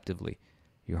 imperceptibly,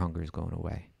 your hunger is going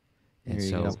away. And There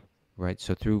you so, go. right?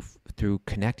 So through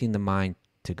connecting the mind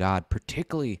to God,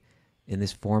 particularly in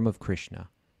this form of Krishna,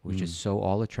 which is so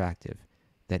all attractive,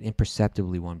 that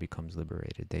imperceptibly one becomes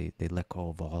liberated. They let go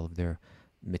of all of their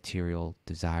material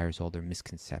desires, all their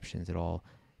misconceptions. It all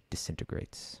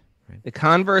disintegrates. Right? The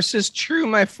converse is true,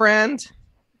 my friend.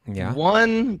 Yeah.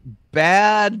 One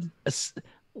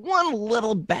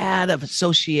little bad of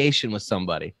association with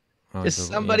somebody. Just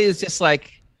somebody is just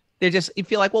like, you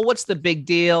feel like, well, what's the big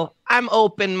deal? I'm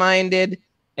open-minded.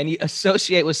 And you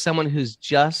associate with someone who's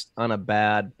just on a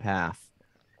bad path.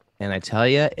 And I tell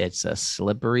you, it's a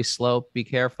slippery slope. Be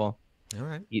careful. All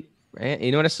right. Right?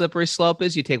 You know what a slippery slope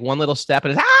is? You take one little step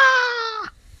and it's,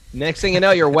 next thing you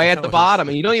know, you're way at the bottom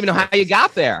and you don't even know how you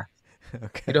got there.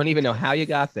 Okay. You don't even know how you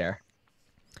got there.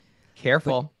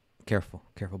 Careful. Careful.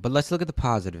 But let's look at the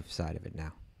positive side of it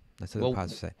now. Let's look at the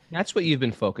positive side. That's what you've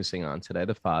been focusing on today,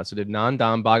 the positive.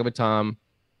 Non-dom, Bhagavatam,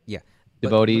 Yeah.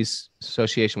 devotees,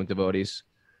 association with devotees.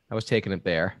 I was taking it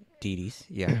there. Deities,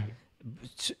 yeah.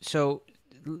 So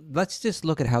let's just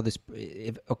look at how this.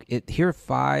 Here are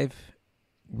 5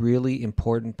 really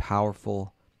important,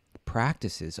 powerful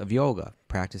practices of yoga,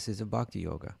 practices of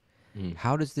Bhakti-yoga.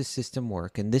 How does this system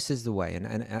work? And this is the way.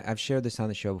 And I've shared this on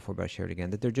the show before, but I share it again.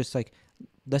 That they're just like,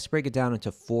 let's break it down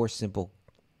into 4 simple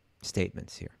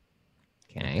statements here.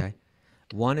 Okay.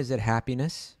 One is that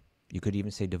happiness, you could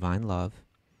even say divine love,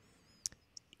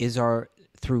 is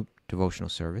through devotional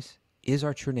service, is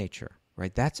our true nature,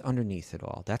 right? That's underneath it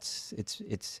all.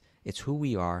 It's who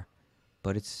we are,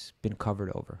 but it's been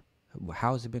covered over.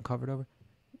 How has it been covered over?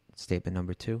 Statement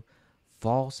number 2,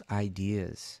 false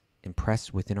ideas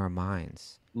impressed within our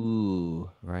minds. Ooh.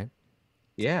 Right?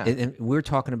 Yeah. And we were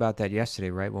talking about that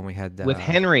yesterday, right? When we had with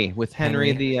Henry,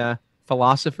 the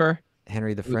philosopher.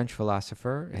 Henry, the French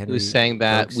philosopher. Henry who's saying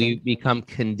that Bergson. we become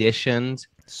conditioned.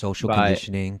 Social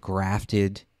conditioning,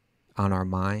 grafted on our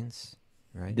minds,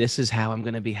 right? This is how I'm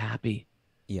going to be happy.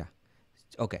 Yeah.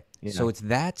 Okay. Yeah. So it's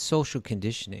that social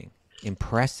conditioning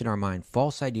impressed in our mind,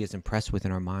 false ideas impressed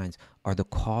within our minds are the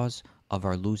cause of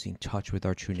our losing touch with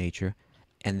our true nature,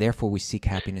 and therefore we seek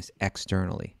happiness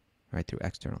externally, right, through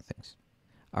external things.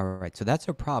 All right, so that's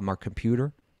our problem. Our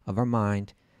computer of our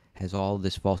mind has all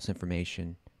this false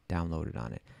information downloaded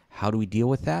on it. How do we deal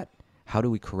with that? How do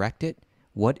we correct it?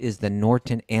 What is the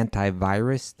Norton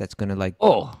antivirus that's going to right?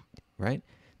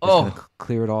 That's going to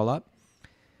clear it all up?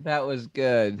 That was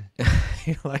good.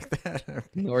 You like that?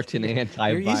 Norton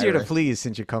antivirus. You're easier to please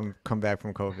since you come back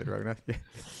from COVID, Raghunath.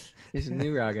 This is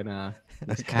new Raghunath.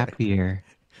 He's happier.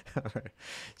 All right.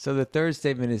 So the third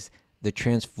statement is the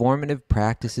transformative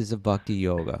practices of Bhakti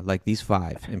Yoga, like these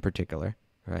 5 in particular,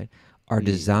 right, are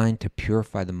designed to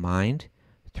purify the mind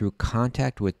through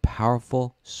contact with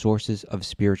powerful sources of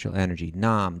spiritual energy.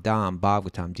 Nam, Dham,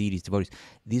 Bhagavatam, deities, devotees.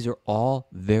 These are all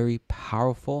very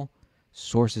powerful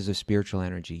sources of spiritual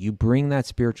energy. You bring that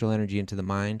spiritual energy into the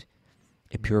mind,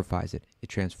 it purifies it, it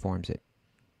transforms it.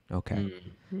 Okay.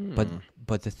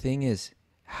 But the thing is,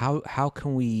 how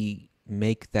can we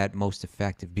make that most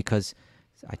effective? Because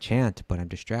I chant, but I'm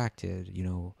distracted,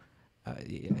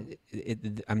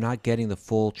 I'm not getting the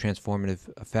full transformative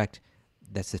effect.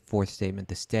 That's the 4th statement.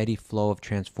 The steady flow of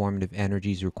transformative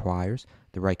energies requires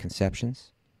the right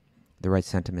conceptions, the right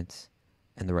sentiments,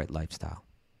 and the right lifestyle.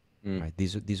 Right?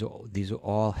 These are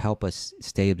all help us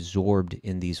stay absorbed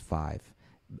in these 5,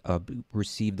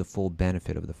 receive the full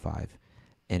benefit of the 5,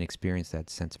 and experience that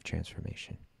sense of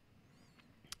transformation.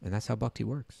 And that's how Bhakti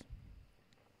works.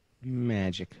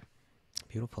 Magic.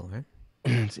 Beautiful, right?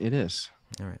 It is.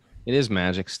 All right. It is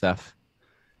magic stuff.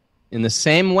 In the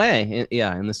same way,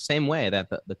 in the same way that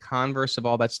the converse of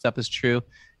all that stuff is true.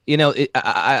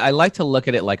 I like to look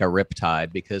at it like a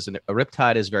riptide, because a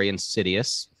riptide is very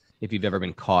insidious. If you've ever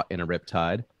been caught in a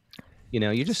riptide,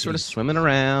 you're just sort of swimming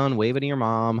around, waving to your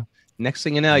mom. Next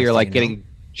thing you know, you're like getting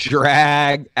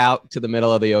dragged out to the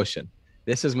middle of the ocean.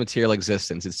 This is material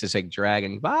existence. It's just like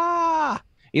dragging. You don't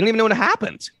even know what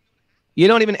happened. You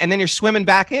don't even, and then you're swimming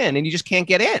back in and you just can't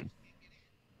get in.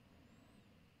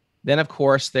 Then, of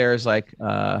course, there's like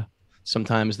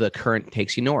sometimes the current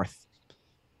takes you north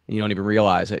and you don't even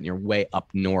realize it and you're way up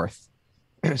north.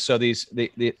 So this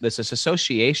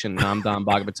association, Nam Dam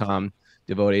Bhagavatam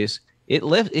devotees,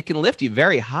 it can lift you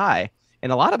very high.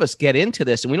 And a lot of us get into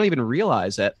this and we don't even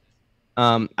realize it.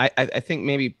 I think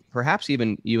maybe perhaps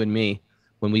even you and me,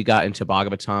 when we got into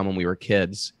Bhagavatam when we were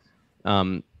kids,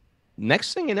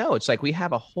 next thing you know, it's like we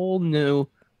have a whole new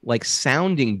like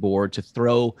sounding board to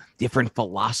throw different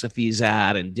philosophies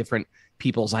at and different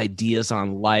people's ideas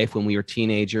on life when we were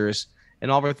teenagers. And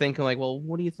all we're thinking like, well,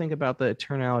 what do you think about the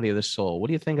eternality of the soul? What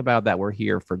do you think about that we're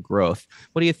here for growth?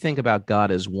 What do you think about God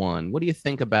as one? What do you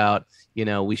think about,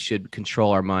 we should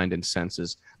control our mind and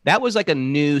senses? That was like a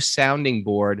new sounding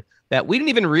board that we didn't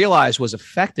even realize was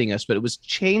affecting us, but it was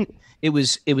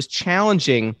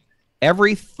challenging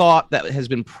every thought that has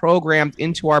been programmed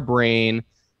into our brain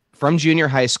from junior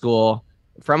high school,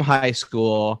 from high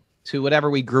school to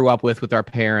whatever we grew up with our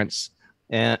parents.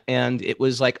 And it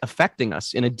was like affecting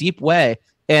us in a deep way.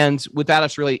 And without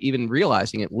us really even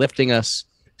realizing it, lifting us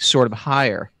sort of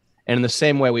higher. And in the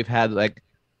same way, we've had like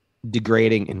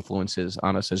degrading influences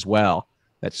on us as well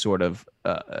that sort of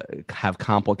have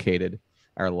complicated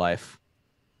our life.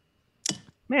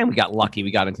 Man, we got lucky.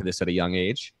 We got into this at a young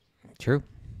age. True.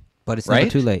 But it's never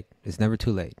too late. It's never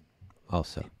too late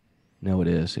also. No, it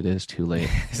is. It is too late.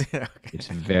 Okay. It's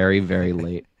very, very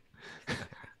late.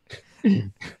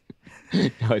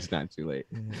 No, it's not too late.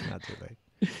 It's not too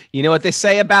late. You know what they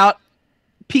say about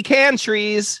pecan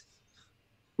trees?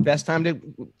 Best time to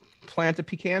plant a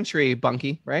pecan tree,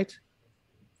 Bunky, right?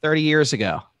 30 years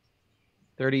ago.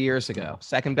 30 years ago.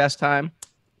 Second best time?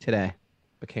 Today.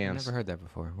 Pecans. Never heard that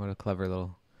before. What a clever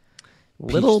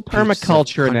little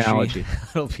permaculture analogy.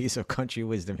 Little piece of country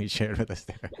wisdom he shared with us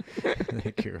there.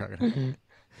 Thank you.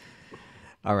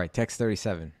 All right, text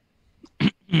 37.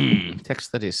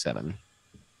 Text 37.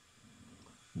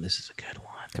 This is a good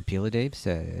one. Kapila Dave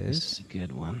says... This is a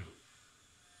good one.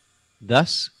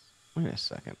 Thus, wait a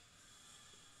second.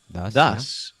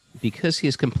 Thus, because he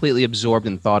is completely absorbed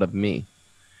in thought of me,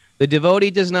 the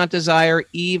devotee does not desire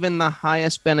even the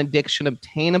highest benediction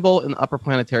obtainable in upper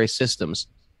planetary systems,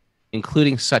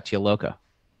 including Satyaloka.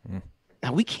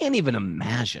 Now, we can't even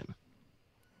imagine.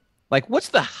 Like, what's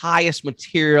the highest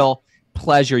material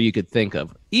pleasure you could think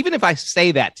of? Even if I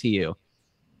say that to you,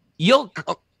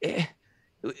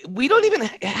 we don't even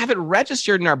have it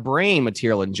registered in our brain,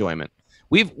 material enjoyment.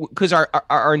 Because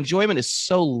our enjoyment is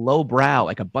so lowbrow,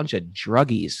 like a bunch of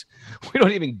druggies. We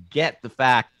don't even get the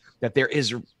fact that there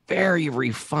is very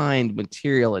refined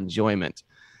material enjoyment.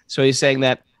 So he's saying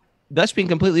that, thus being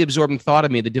completely absorbed in thought of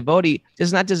me, the devotee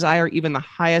does not desire even the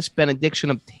highest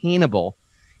benediction obtainable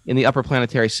in the upper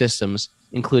planetary systems,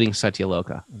 including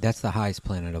Satyaloka. That's the highest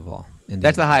planet of all.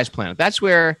 That's the highest planet. That's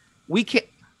where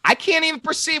I can't even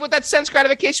perceive what that sense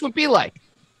gratification would be like.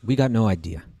 We got no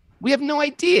idea. We have no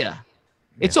idea.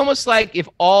 Yeah. It's almost like if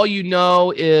all you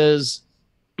know is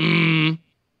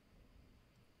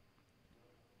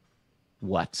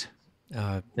what?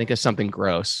 Think of something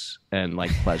gross and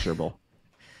like pleasurable.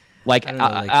 Like,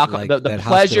 alcohol, the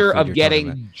pleasure of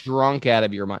getting drunk out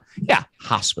of your mind. Yeah,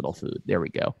 hospital food. There we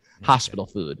go. Hospital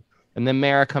food. And then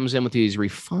Mara comes in with these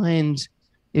refined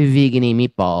vegan-y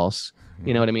meatballs.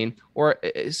 You know what I mean? Or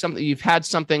something you've had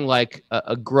something like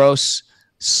a gross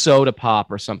soda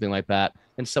pop or something like that,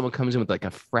 and someone comes in with like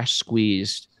a fresh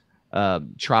squeezed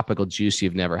tropical juice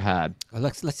you've never had. Or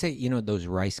let's say those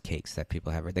rice cakes that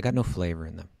people have. They got no flavor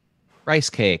in them. Rice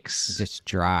cakes, it's just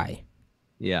dry.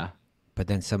 Yeah. But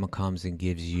then someone comes and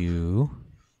gives you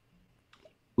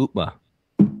upma.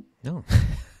 No.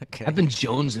 Okay. I've been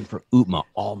jonesing for upma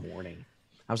all morning.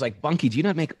 I was like, Bunky, do you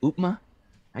not make upma?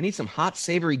 I need some hot,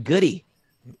 savory goodie.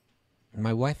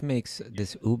 My wife makes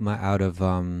this upma out of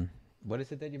what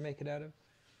is it that you make it out of?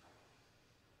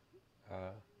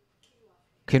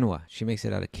 Quinoa. She makes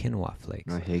it out of quinoa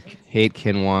flakes. I hate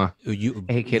quinoa.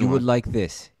 You would like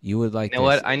this. You would like. You know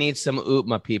what? I need some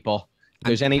upma, people. If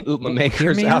there's any upma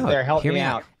makers out there, help me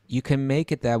out. You can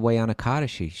make it that way on a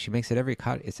Kaddishi. She makes it every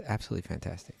Kaddishi. It's absolutely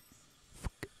fantastic.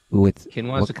 With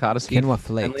quinoa, quinoa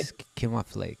flakes. Quinoa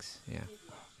flakes. Yeah.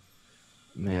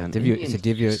 Man, it's a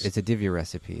divya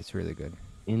recipe. It's really good.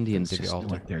 Indians just know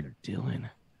what they're doing.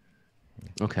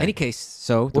 Okay. Any case,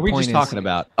 so what were we just talking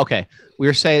about? Okay, we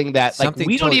were saying that like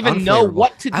we don't even know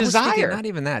what to desire. Not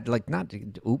even that, like not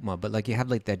upma, but like you have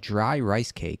like that dry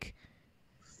rice cake,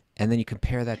 And then you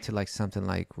compare that to like something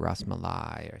like ras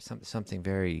malai or something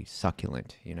very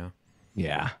succulent, you know?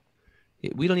 Yeah.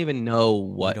 We don't even know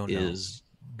what is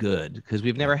good because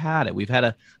we've never had it. We've had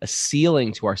a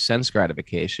ceiling to our sense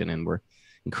gratification, and we're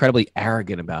incredibly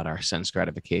arrogant about our sense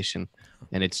gratification.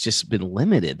 And it's just been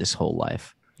limited this whole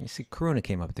life. You see, Karuna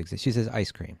came up with this. She says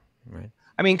ice cream, right?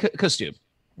 I mean, Kaustubha,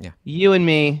 yeah, you and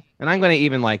me, and I'm going to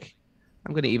even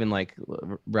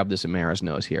rub this in Mara's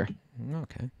nose here.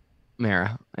 Okay.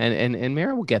 Mara, and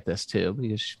Mara will get this too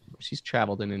because she's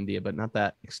traveled in India, but not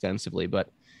that extensively. But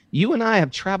you and I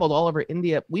have traveled all over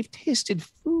India. We've tasted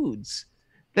foods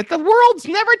that the world's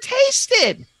never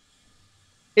tasted.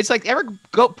 It's like ever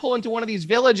go pull into one of these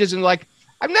villages and like,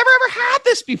 I've never ever had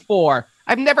this before.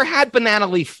 I've never had banana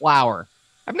leaf flour.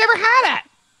 I've never had it.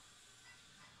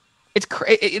 It's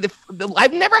crazy.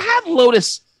 I've never had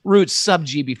lotus root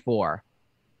sabji before.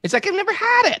 It's like I've never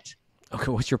had it.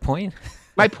 Okay, what's your point?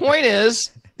 My point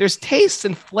is there's tastes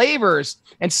and flavors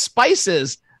and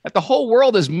spices that the whole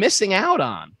world is missing out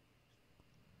on.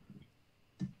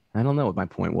 I don't know what my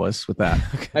point was with that.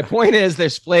 Okay. My point is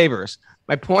there's flavors.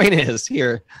 My point is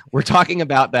here, we're talking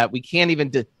about that. We can't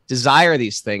even desire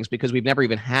these things because we've never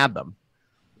even had them.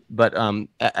 But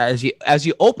as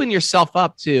you open yourself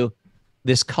up to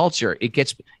this culture, it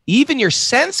gets, even your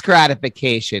sense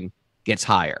gratification gets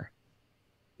higher.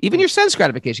 Even your sense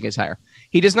gratification gets higher.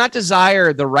 He does not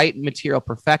desire the right material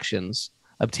perfections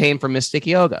obtained from mystic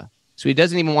yoga. So he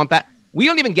doesn't even want that. We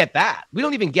don't even get that. We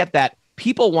don't even get that.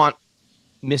 People want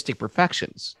mystic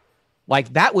perfections.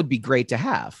 Like that would be great to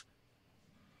have.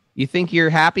 You think you're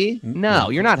happy?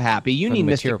 No, you're not happy. You need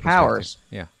mystic powers.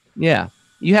 Yeah. Yeah.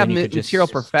 You have material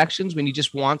perfections when you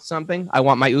just want something. I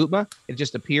want my Utma. It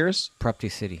just appears.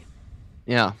 Prapti City.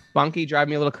 Yeah. Bunky, drive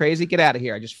me a little crazy. Get out of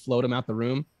here. I just float him out the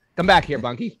room. Come back here,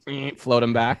 Bunky. Float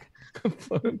him back.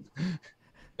 Okay,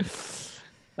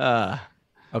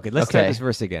 let's start this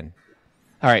verse again.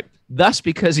 All right. Thus,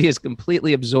 because he is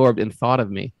completely absorbed in thought of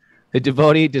me, the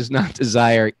devotee does not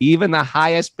desire even the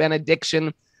highest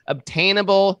benediction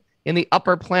obtainable in the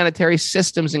upper planetary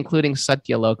systems, including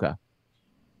Satyaloka.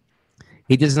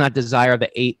 He does not desire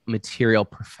the 8 material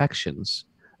perfections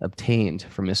obtained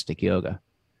from mystic yoga.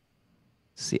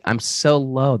 See, I'm so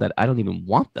low that I don't even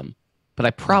want them, but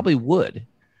I probably would.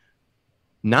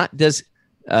 Nor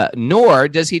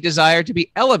does he desire to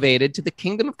be elevated to the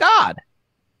kingdom of God.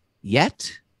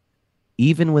 Yet,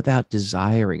 even without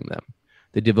desiring them,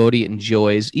 the devotee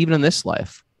enjoys, even in this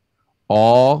life,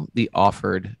 all the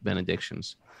offered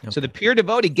benedictions. Okay. So the pure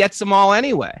devotee gets them all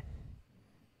anyway.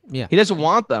 Yeah, he doesn't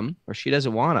want them, or she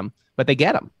doesn't want them, but they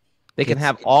get them. They can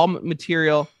have all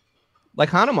material, like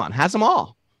Hanuman has them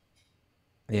all.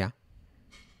 Yeah,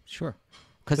 sure.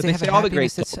 Because they have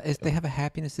a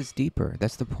happiness that's deeper.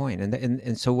 That's the point.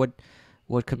 And so what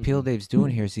Kapil Dev's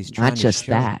doing here is he's trying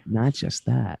not just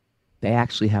that. They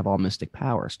actually have all mystic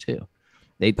powers too.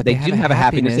 They do have a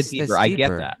happiness that's deeper. I get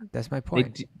that. That's my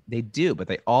point. They do, but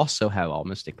they also have all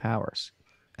mystic powers.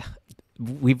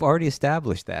 We've already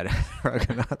established that.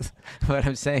 What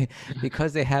I'm saying,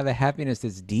 because they have a happiness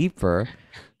that's deeper,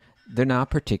 they're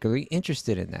not particularly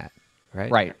interested in that,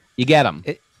 right? Right. You get them.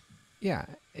 Yeah.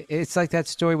 It's like that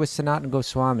story with Sanatana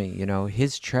Goswami, you know,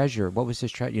 his treasure. What was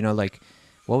his treasure? You know, like,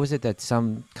 what was it that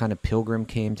some kind of pilgrim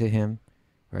came to him,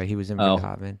 right? He was in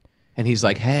Vrindavan. And he's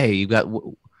like, hey,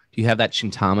 do you have that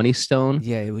Chintamani stone?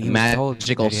 Yeah. He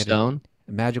magical stone.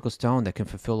 A magical stone that can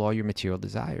fulfill all your material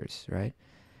desires, right?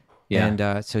 Yeah.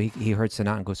 And so he heard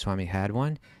Sanatana Goswami had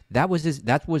one. That was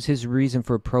his reason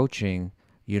for approaching,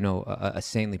 you know, a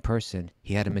saintly person.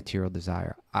 He had a material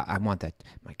desire. I want that.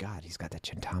 My God, he's got that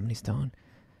Chintamani stone.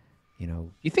 You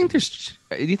know. Do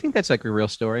you think that's like a real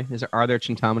story? Are there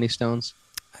Chintamani stones?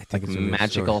 I think like it's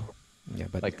magical. Story. Yeah,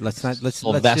 but like let's just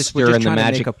Sylvester and the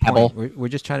magic pebble. We're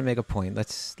just trying to make a point.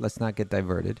 Let's not get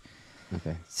diverted.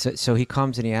 Okay. So he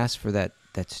comes and he asks for that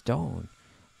stone,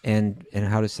 and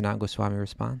how does Sanatana Goswami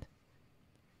respond?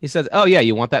 He says, "Oh yeah,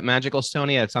 you want that magical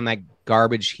stone? Yeah, it's on that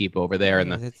garbage heap over there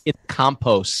in it's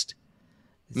compost.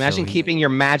 Imagine keeping your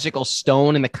magical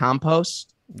stone in the compost."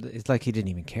 It's like he didn't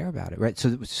even care about it, right?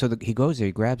 He goes there,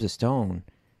 he grabs a stone,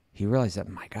 he realizes that,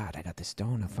 my God, I got this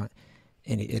stone,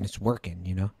 and it's working,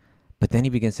 you know. But then he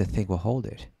begins to think, well, hold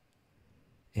it.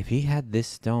 If he had this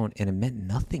stone and it meant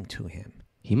nothing to him,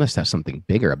 he must have something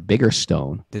bigger, a bigger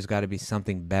stone. There's got to be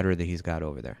something better that he's got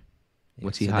over there.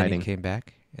 What's he hiding? Then he came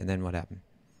back, and then what happened?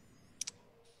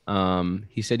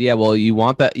 He said, yeah, well, you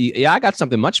want that? Yeah, I got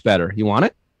something much better. You want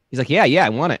it? He's like, yeah, I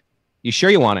want it. You sure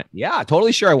you want it? Yeah,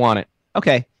 totally sure I want it.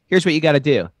 Okay, here's what you got to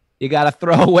do. You got to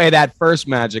throw away that first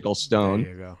magical stone.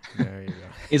 There you go.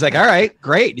 He's like, all right,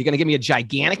 great. You're going to give me a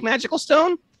gigantic magical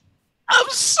stone?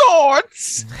 of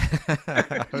sorts.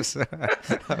 Yeah,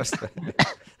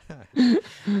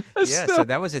 so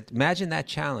that was it. Imagine that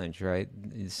challenge, right?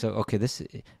 So, okay,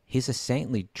 he's a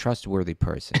saintly, trustworthy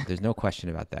person. There's no question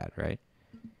about that, right?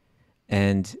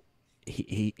 And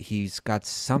he's got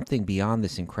something beyond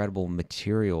this incredible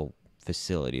material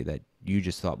facility that you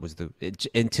just thought was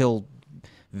until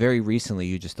very recently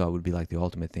you just thought would be like the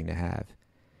ultimate thing to have.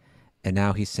 And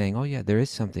now he's saying, oh yeah, there is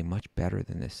something much better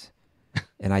than this.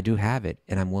 And I do have it,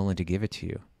 and I'm willing to give it to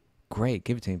you. Great,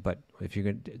 give it to me. But if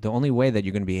the only way that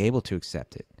you're going to be able to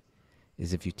accept it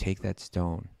is if you take that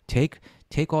stone. Take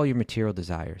all your material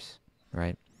desires,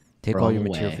 right? Take all your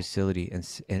material facility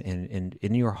and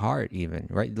in your heart even,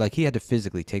 right? Like he had to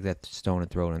physically take that stone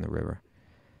and throw it in the river.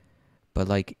 But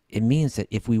like it means that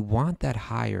if we want that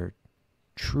higher,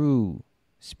 true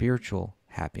spiritual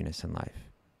happiness in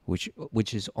life,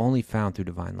 which is only found through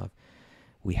divine love,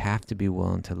 we have to be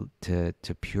willing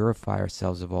to purify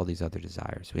ourselves of all these other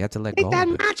desires. We have to let go of it. Take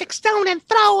that magic stone and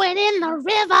throw it in the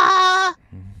river.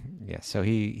 Yeah. So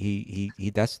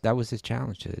that was his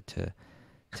challenge to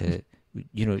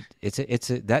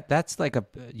that's like a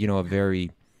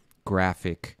very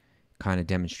graphic kind of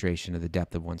demonstration of the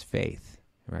depth of one's faith,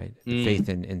 right? The faith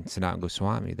in Sanatana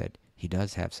Goswami that he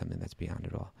does have something that's beyond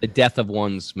it all. The depth of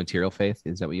one's material faith,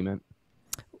 is that what you meant?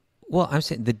 Well, I'm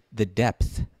saying the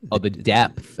depth.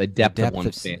 The depth of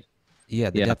one's faith. Yeah,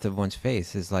 the depth of one's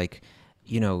faith is like,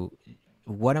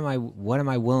 what am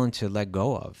I willing to let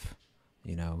go of,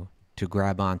 to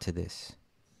grab onto this.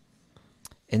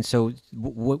 And so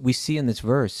what we see in this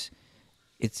verse,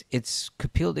 it's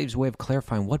Kapil Dev's way of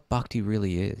clarifying what bhakti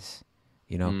really is,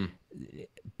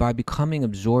 by becoming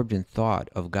absorbed in thought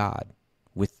of God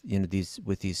with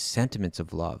these sentiments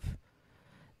of love,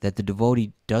 that the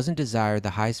devotee doesn't desire the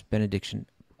highest benediction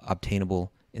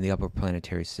obtainable in the upper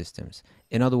planetary systems.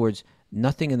 In other words,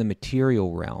 nothing in the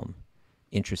material realm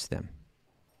interests them,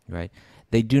 right?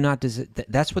 They do not.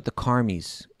 That's what the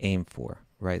karmis aim for,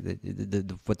 right?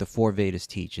 What the four Vedas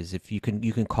teach is if you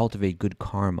can cultivate good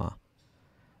karma,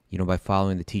 by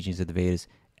following the teachings of the Vedas,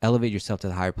 elevate yourself to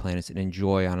the higher planets and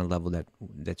enjoy on a level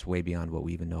that's way beyond what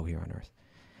we even know here on Earth.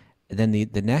 Then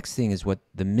the next thing is what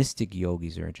the mystic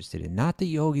yogis are interested in. Not the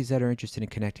yogis that are interested in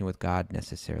connecting with God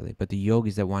necessarily, but the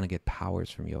yogis that want to get powers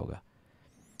from yoga.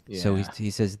 Yeah. So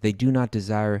he says they do not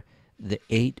desire the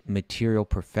 8 material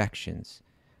perfections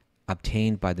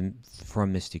obtained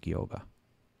from mystic yoga,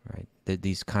 right?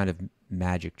 These kind of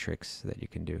magic tricks that you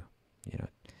can do,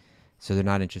 So they're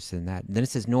not interested in that. And then it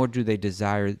says, nor do they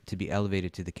desire to be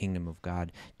elevated to the kingdom of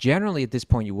God. Generally, at this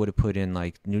point, you would have put in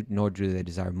nor do they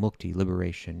desire mukti,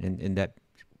 liberation, and that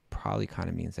probably kind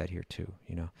of means that here too.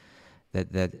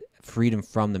 That freedom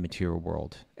from the material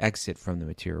world, exit from the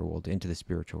material world into the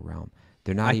spiritual realm.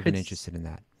 They're not even interested in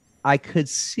that. I could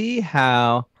see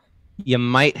how you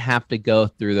might have to go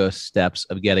through those steps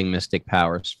of getting mystic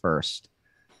powers first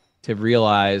to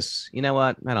realize, you know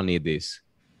what, I don't need these.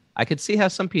 I could see how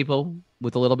some people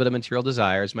with a little bit of material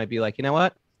desires might be like, you know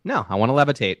what? No, I want to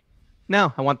levitate.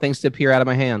 No, I want things to appear out of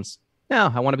my hands.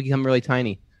 No, I want to become really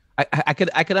tiny. I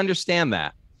could understand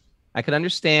that. I could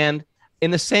understand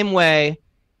in the same way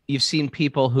you've seen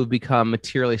people who've become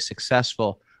materially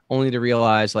successful only to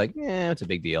realize it's a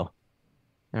big deal.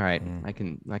 All right, I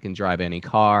can drive any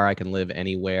car. I can live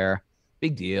anywhere.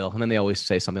 Big deal. And then they always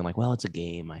say something like, well, it's a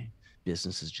game. My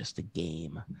business is just a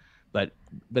game. But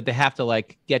they have to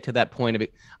get to that point of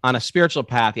it. On a spiritual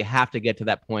path, you have to get to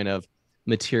that point of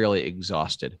materially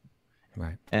exhausted.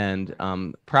 Right. And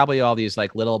probably all these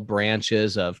little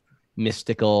branches of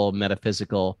mystical,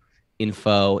 metaphysical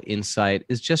insight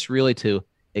is just really to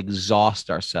exhaust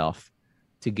ourselves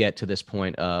to get to this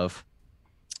point of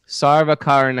Sarva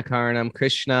Karana Karanam.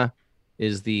 Krishna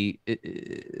is the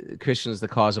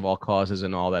cause of all causes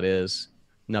and all that is.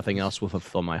 Nothing else will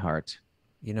fulfill my heart.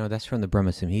 That's from the Brahma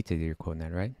Samhita you're quoting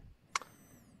that, right?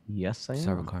 Yes, I am.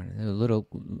 Sarvakarna. A little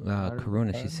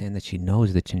Karuna, she's saying that she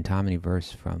knows the Chintamani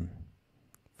verse from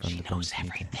she knows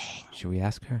everything. Should we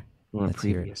ask her? From a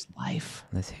previous life.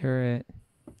 Let's hear it.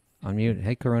 Unmute.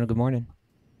 Hey, Karuna, good morning.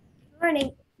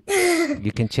 Morning.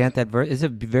 You can chant that verse. It's a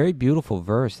very beautiful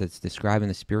verse that's describing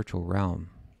the spiritual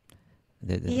realm.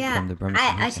 Yeah,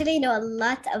 I actually know a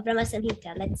lot of Brahma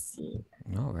Samhita. Let's see.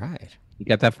 All right. You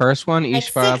got that first one,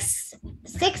 Ishvara?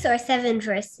 6 or 7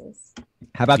 verses.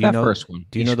 How about that first one?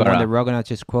 Do you know the one that Raghunath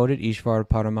just quoted? Ishvara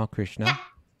Parama Krishna? Yeah,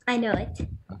 I know it.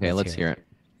 Okay, let's hear it.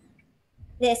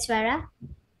 The Ishvara?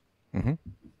 Mm-hmm.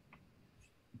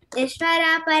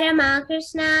 Ishvara Parama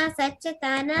Krishna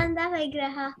Satchitananda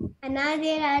Vigraha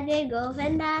Anadi Radhe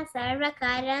Govinda Sarva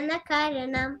Karana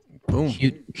Karanam. Boom.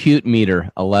 Cute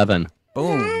meter, 11.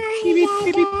 Boom.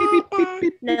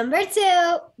 Number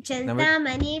 2.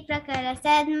 Chintamani prakara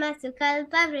sadma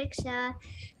sukalpa vriksha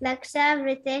laksha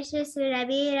vriteshu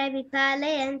surabhira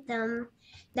vipalayantam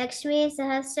Lakshmi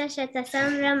sahasra shata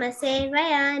samrama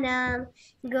sevayanam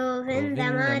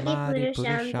Govindamadi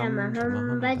purusham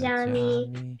tamaham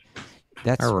bhajami.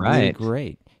 That's All really right.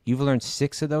 great. You've learned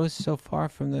 6 of those so far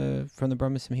from the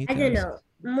Brahma Samhita? I don't know.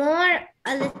 More,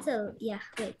 a little. Yeah,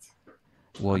 wait.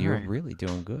 Well, you're Alright. really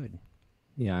doing good.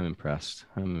 Yeah, I'm impressed.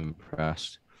 I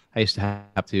used to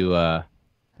have to. How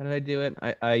did I do it?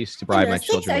 I used to bribe my 6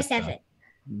 children or with 7.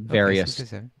 various 6 or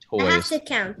 7. I have toys. to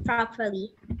count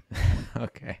properly.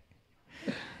 Okay.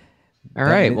 All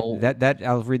right. Well, that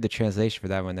I'll read the translation for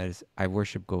that one. That is, I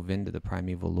worship Govinda, the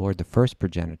primeval Lord, the first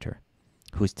progenitor,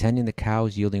 who is tending the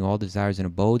cows, yielding all desires in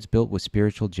abodes built with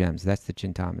spiritual gems. That's the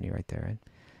Chintamani right there, right?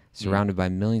 Surrounded by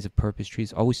millions of purpose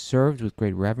trees, always served with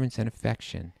great reverence and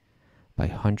affection by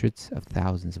hundreds of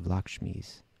thousands of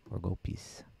Lakshmis or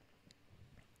Gopis.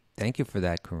 Thank you for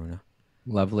that, Karuna.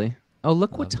 lovely. Oh,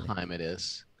 look what Lovely. time it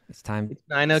is. It's time. It's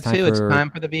 9:02. It's time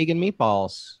for the vegan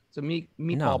meatballs. It's a meatball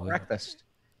No. breakfast.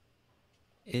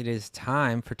 It is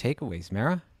time for takeaways,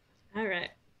 Mara. All right.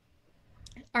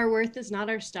 Our worth is not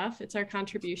our stuff, it's our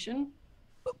contribution.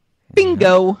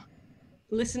 Bingo.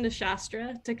 Listen to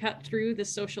Shastra to cut through the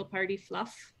social party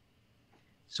fluff.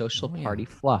 Social Oh, yeah. party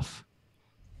fluff.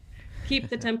 Keep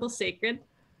the temple sacred.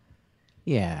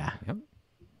 Yeah. Yep.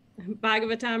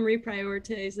 Bhagavatam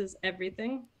reprioritizes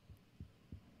everything.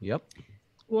 Yep.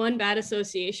 One bad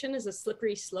association is a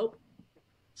slippery slope.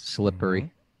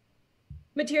 Slippery.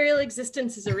 Material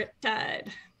existence is a riptide.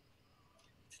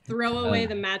 Throw away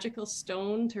the magical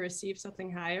stone to receive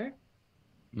something higher.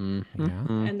 Mm-hmm.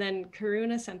 Yeah. And then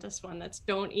Karuna sent us one that's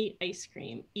don't eat ice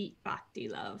cream, eat bhakti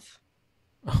love.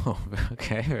 Oh,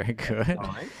 okay, very good. All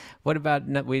right. What about,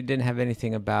 we didn't have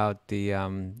anything about the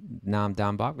Nam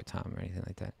Dam Bhagavatam or anything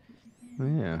like that?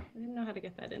 Yeah. I didn't know how to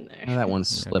get that in there. Oh, that one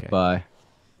slipped Okay. by.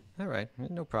 All right,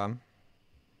 no problem.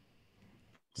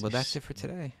 Well, that's it for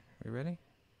today. Are you ready?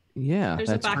 Yeah. There's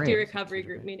a that's Bhakti great. recovery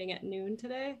group meeting at noon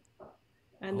today.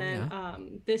 And Oh, then yeah?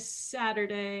 this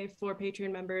Saturday for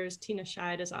Patreon members, Tina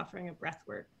Scheid is offering a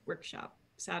breathwork workshop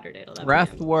Saturday at 11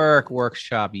 Breath a.m. work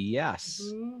workshop. Yes.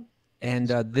 Mhm. And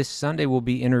this Sunday, we'll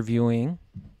be interviewing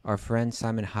our friend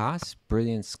Simon Haas,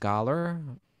 brilliant scholar,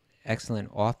 excellent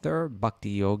author, Bhakti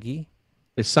yogi.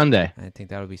 It's Sunday. I think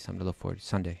that'll be something to look forward to.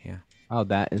 Sunday, yeah. Oh,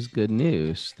 that is good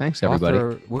news. Thanks, everybody.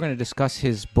 We're going to discuss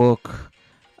his book,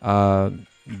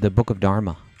 The Book of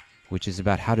Dharma, which is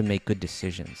about how to make good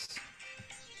decisions.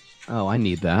 Oh, I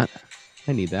need that.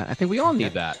 I think we all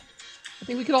need that. I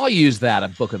think we could all use that, a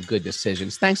book of good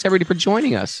decisions. Thanks, everybody, for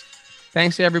joining us.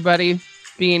 Thanks, everybody,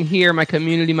 being here, my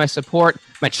community, my support,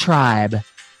 my tribe.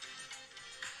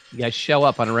 You guys show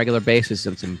up on a regular basis.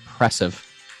 It's impressive,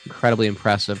 incredibly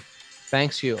impressive.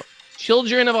 Thanks, you.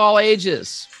 Children of all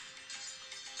ages.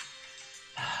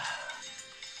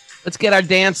 Let's get our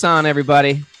dance on,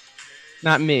 everybody.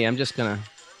 Not me. I'm just going to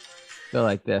go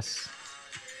like this.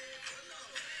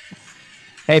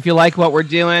 Hey, if you like what we're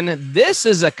doing, this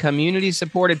is a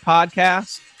community-supported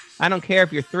podcast. I don't care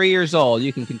if you're 3 years old.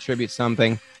 You can contribute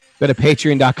something. Go to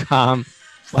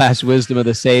patreon.com/wisdom of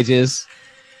the sages.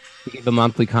 Give a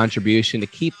monthly contribution to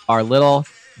keep our little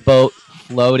boat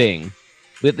floating.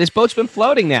 This boat's been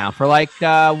floating now for like,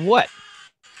 what?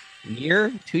 A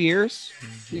year? 2 years?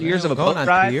 2 years of a boat going on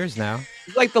ride? 2 years now.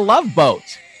 It's like the Love Boat.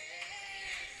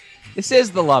 This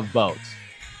is the Love Boat.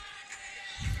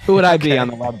 Who would I be on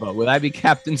the Love Boat? Would I be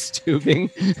Captain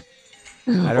Stubing?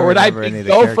 I don't Or would I remember be any of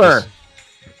the Gopher? characters.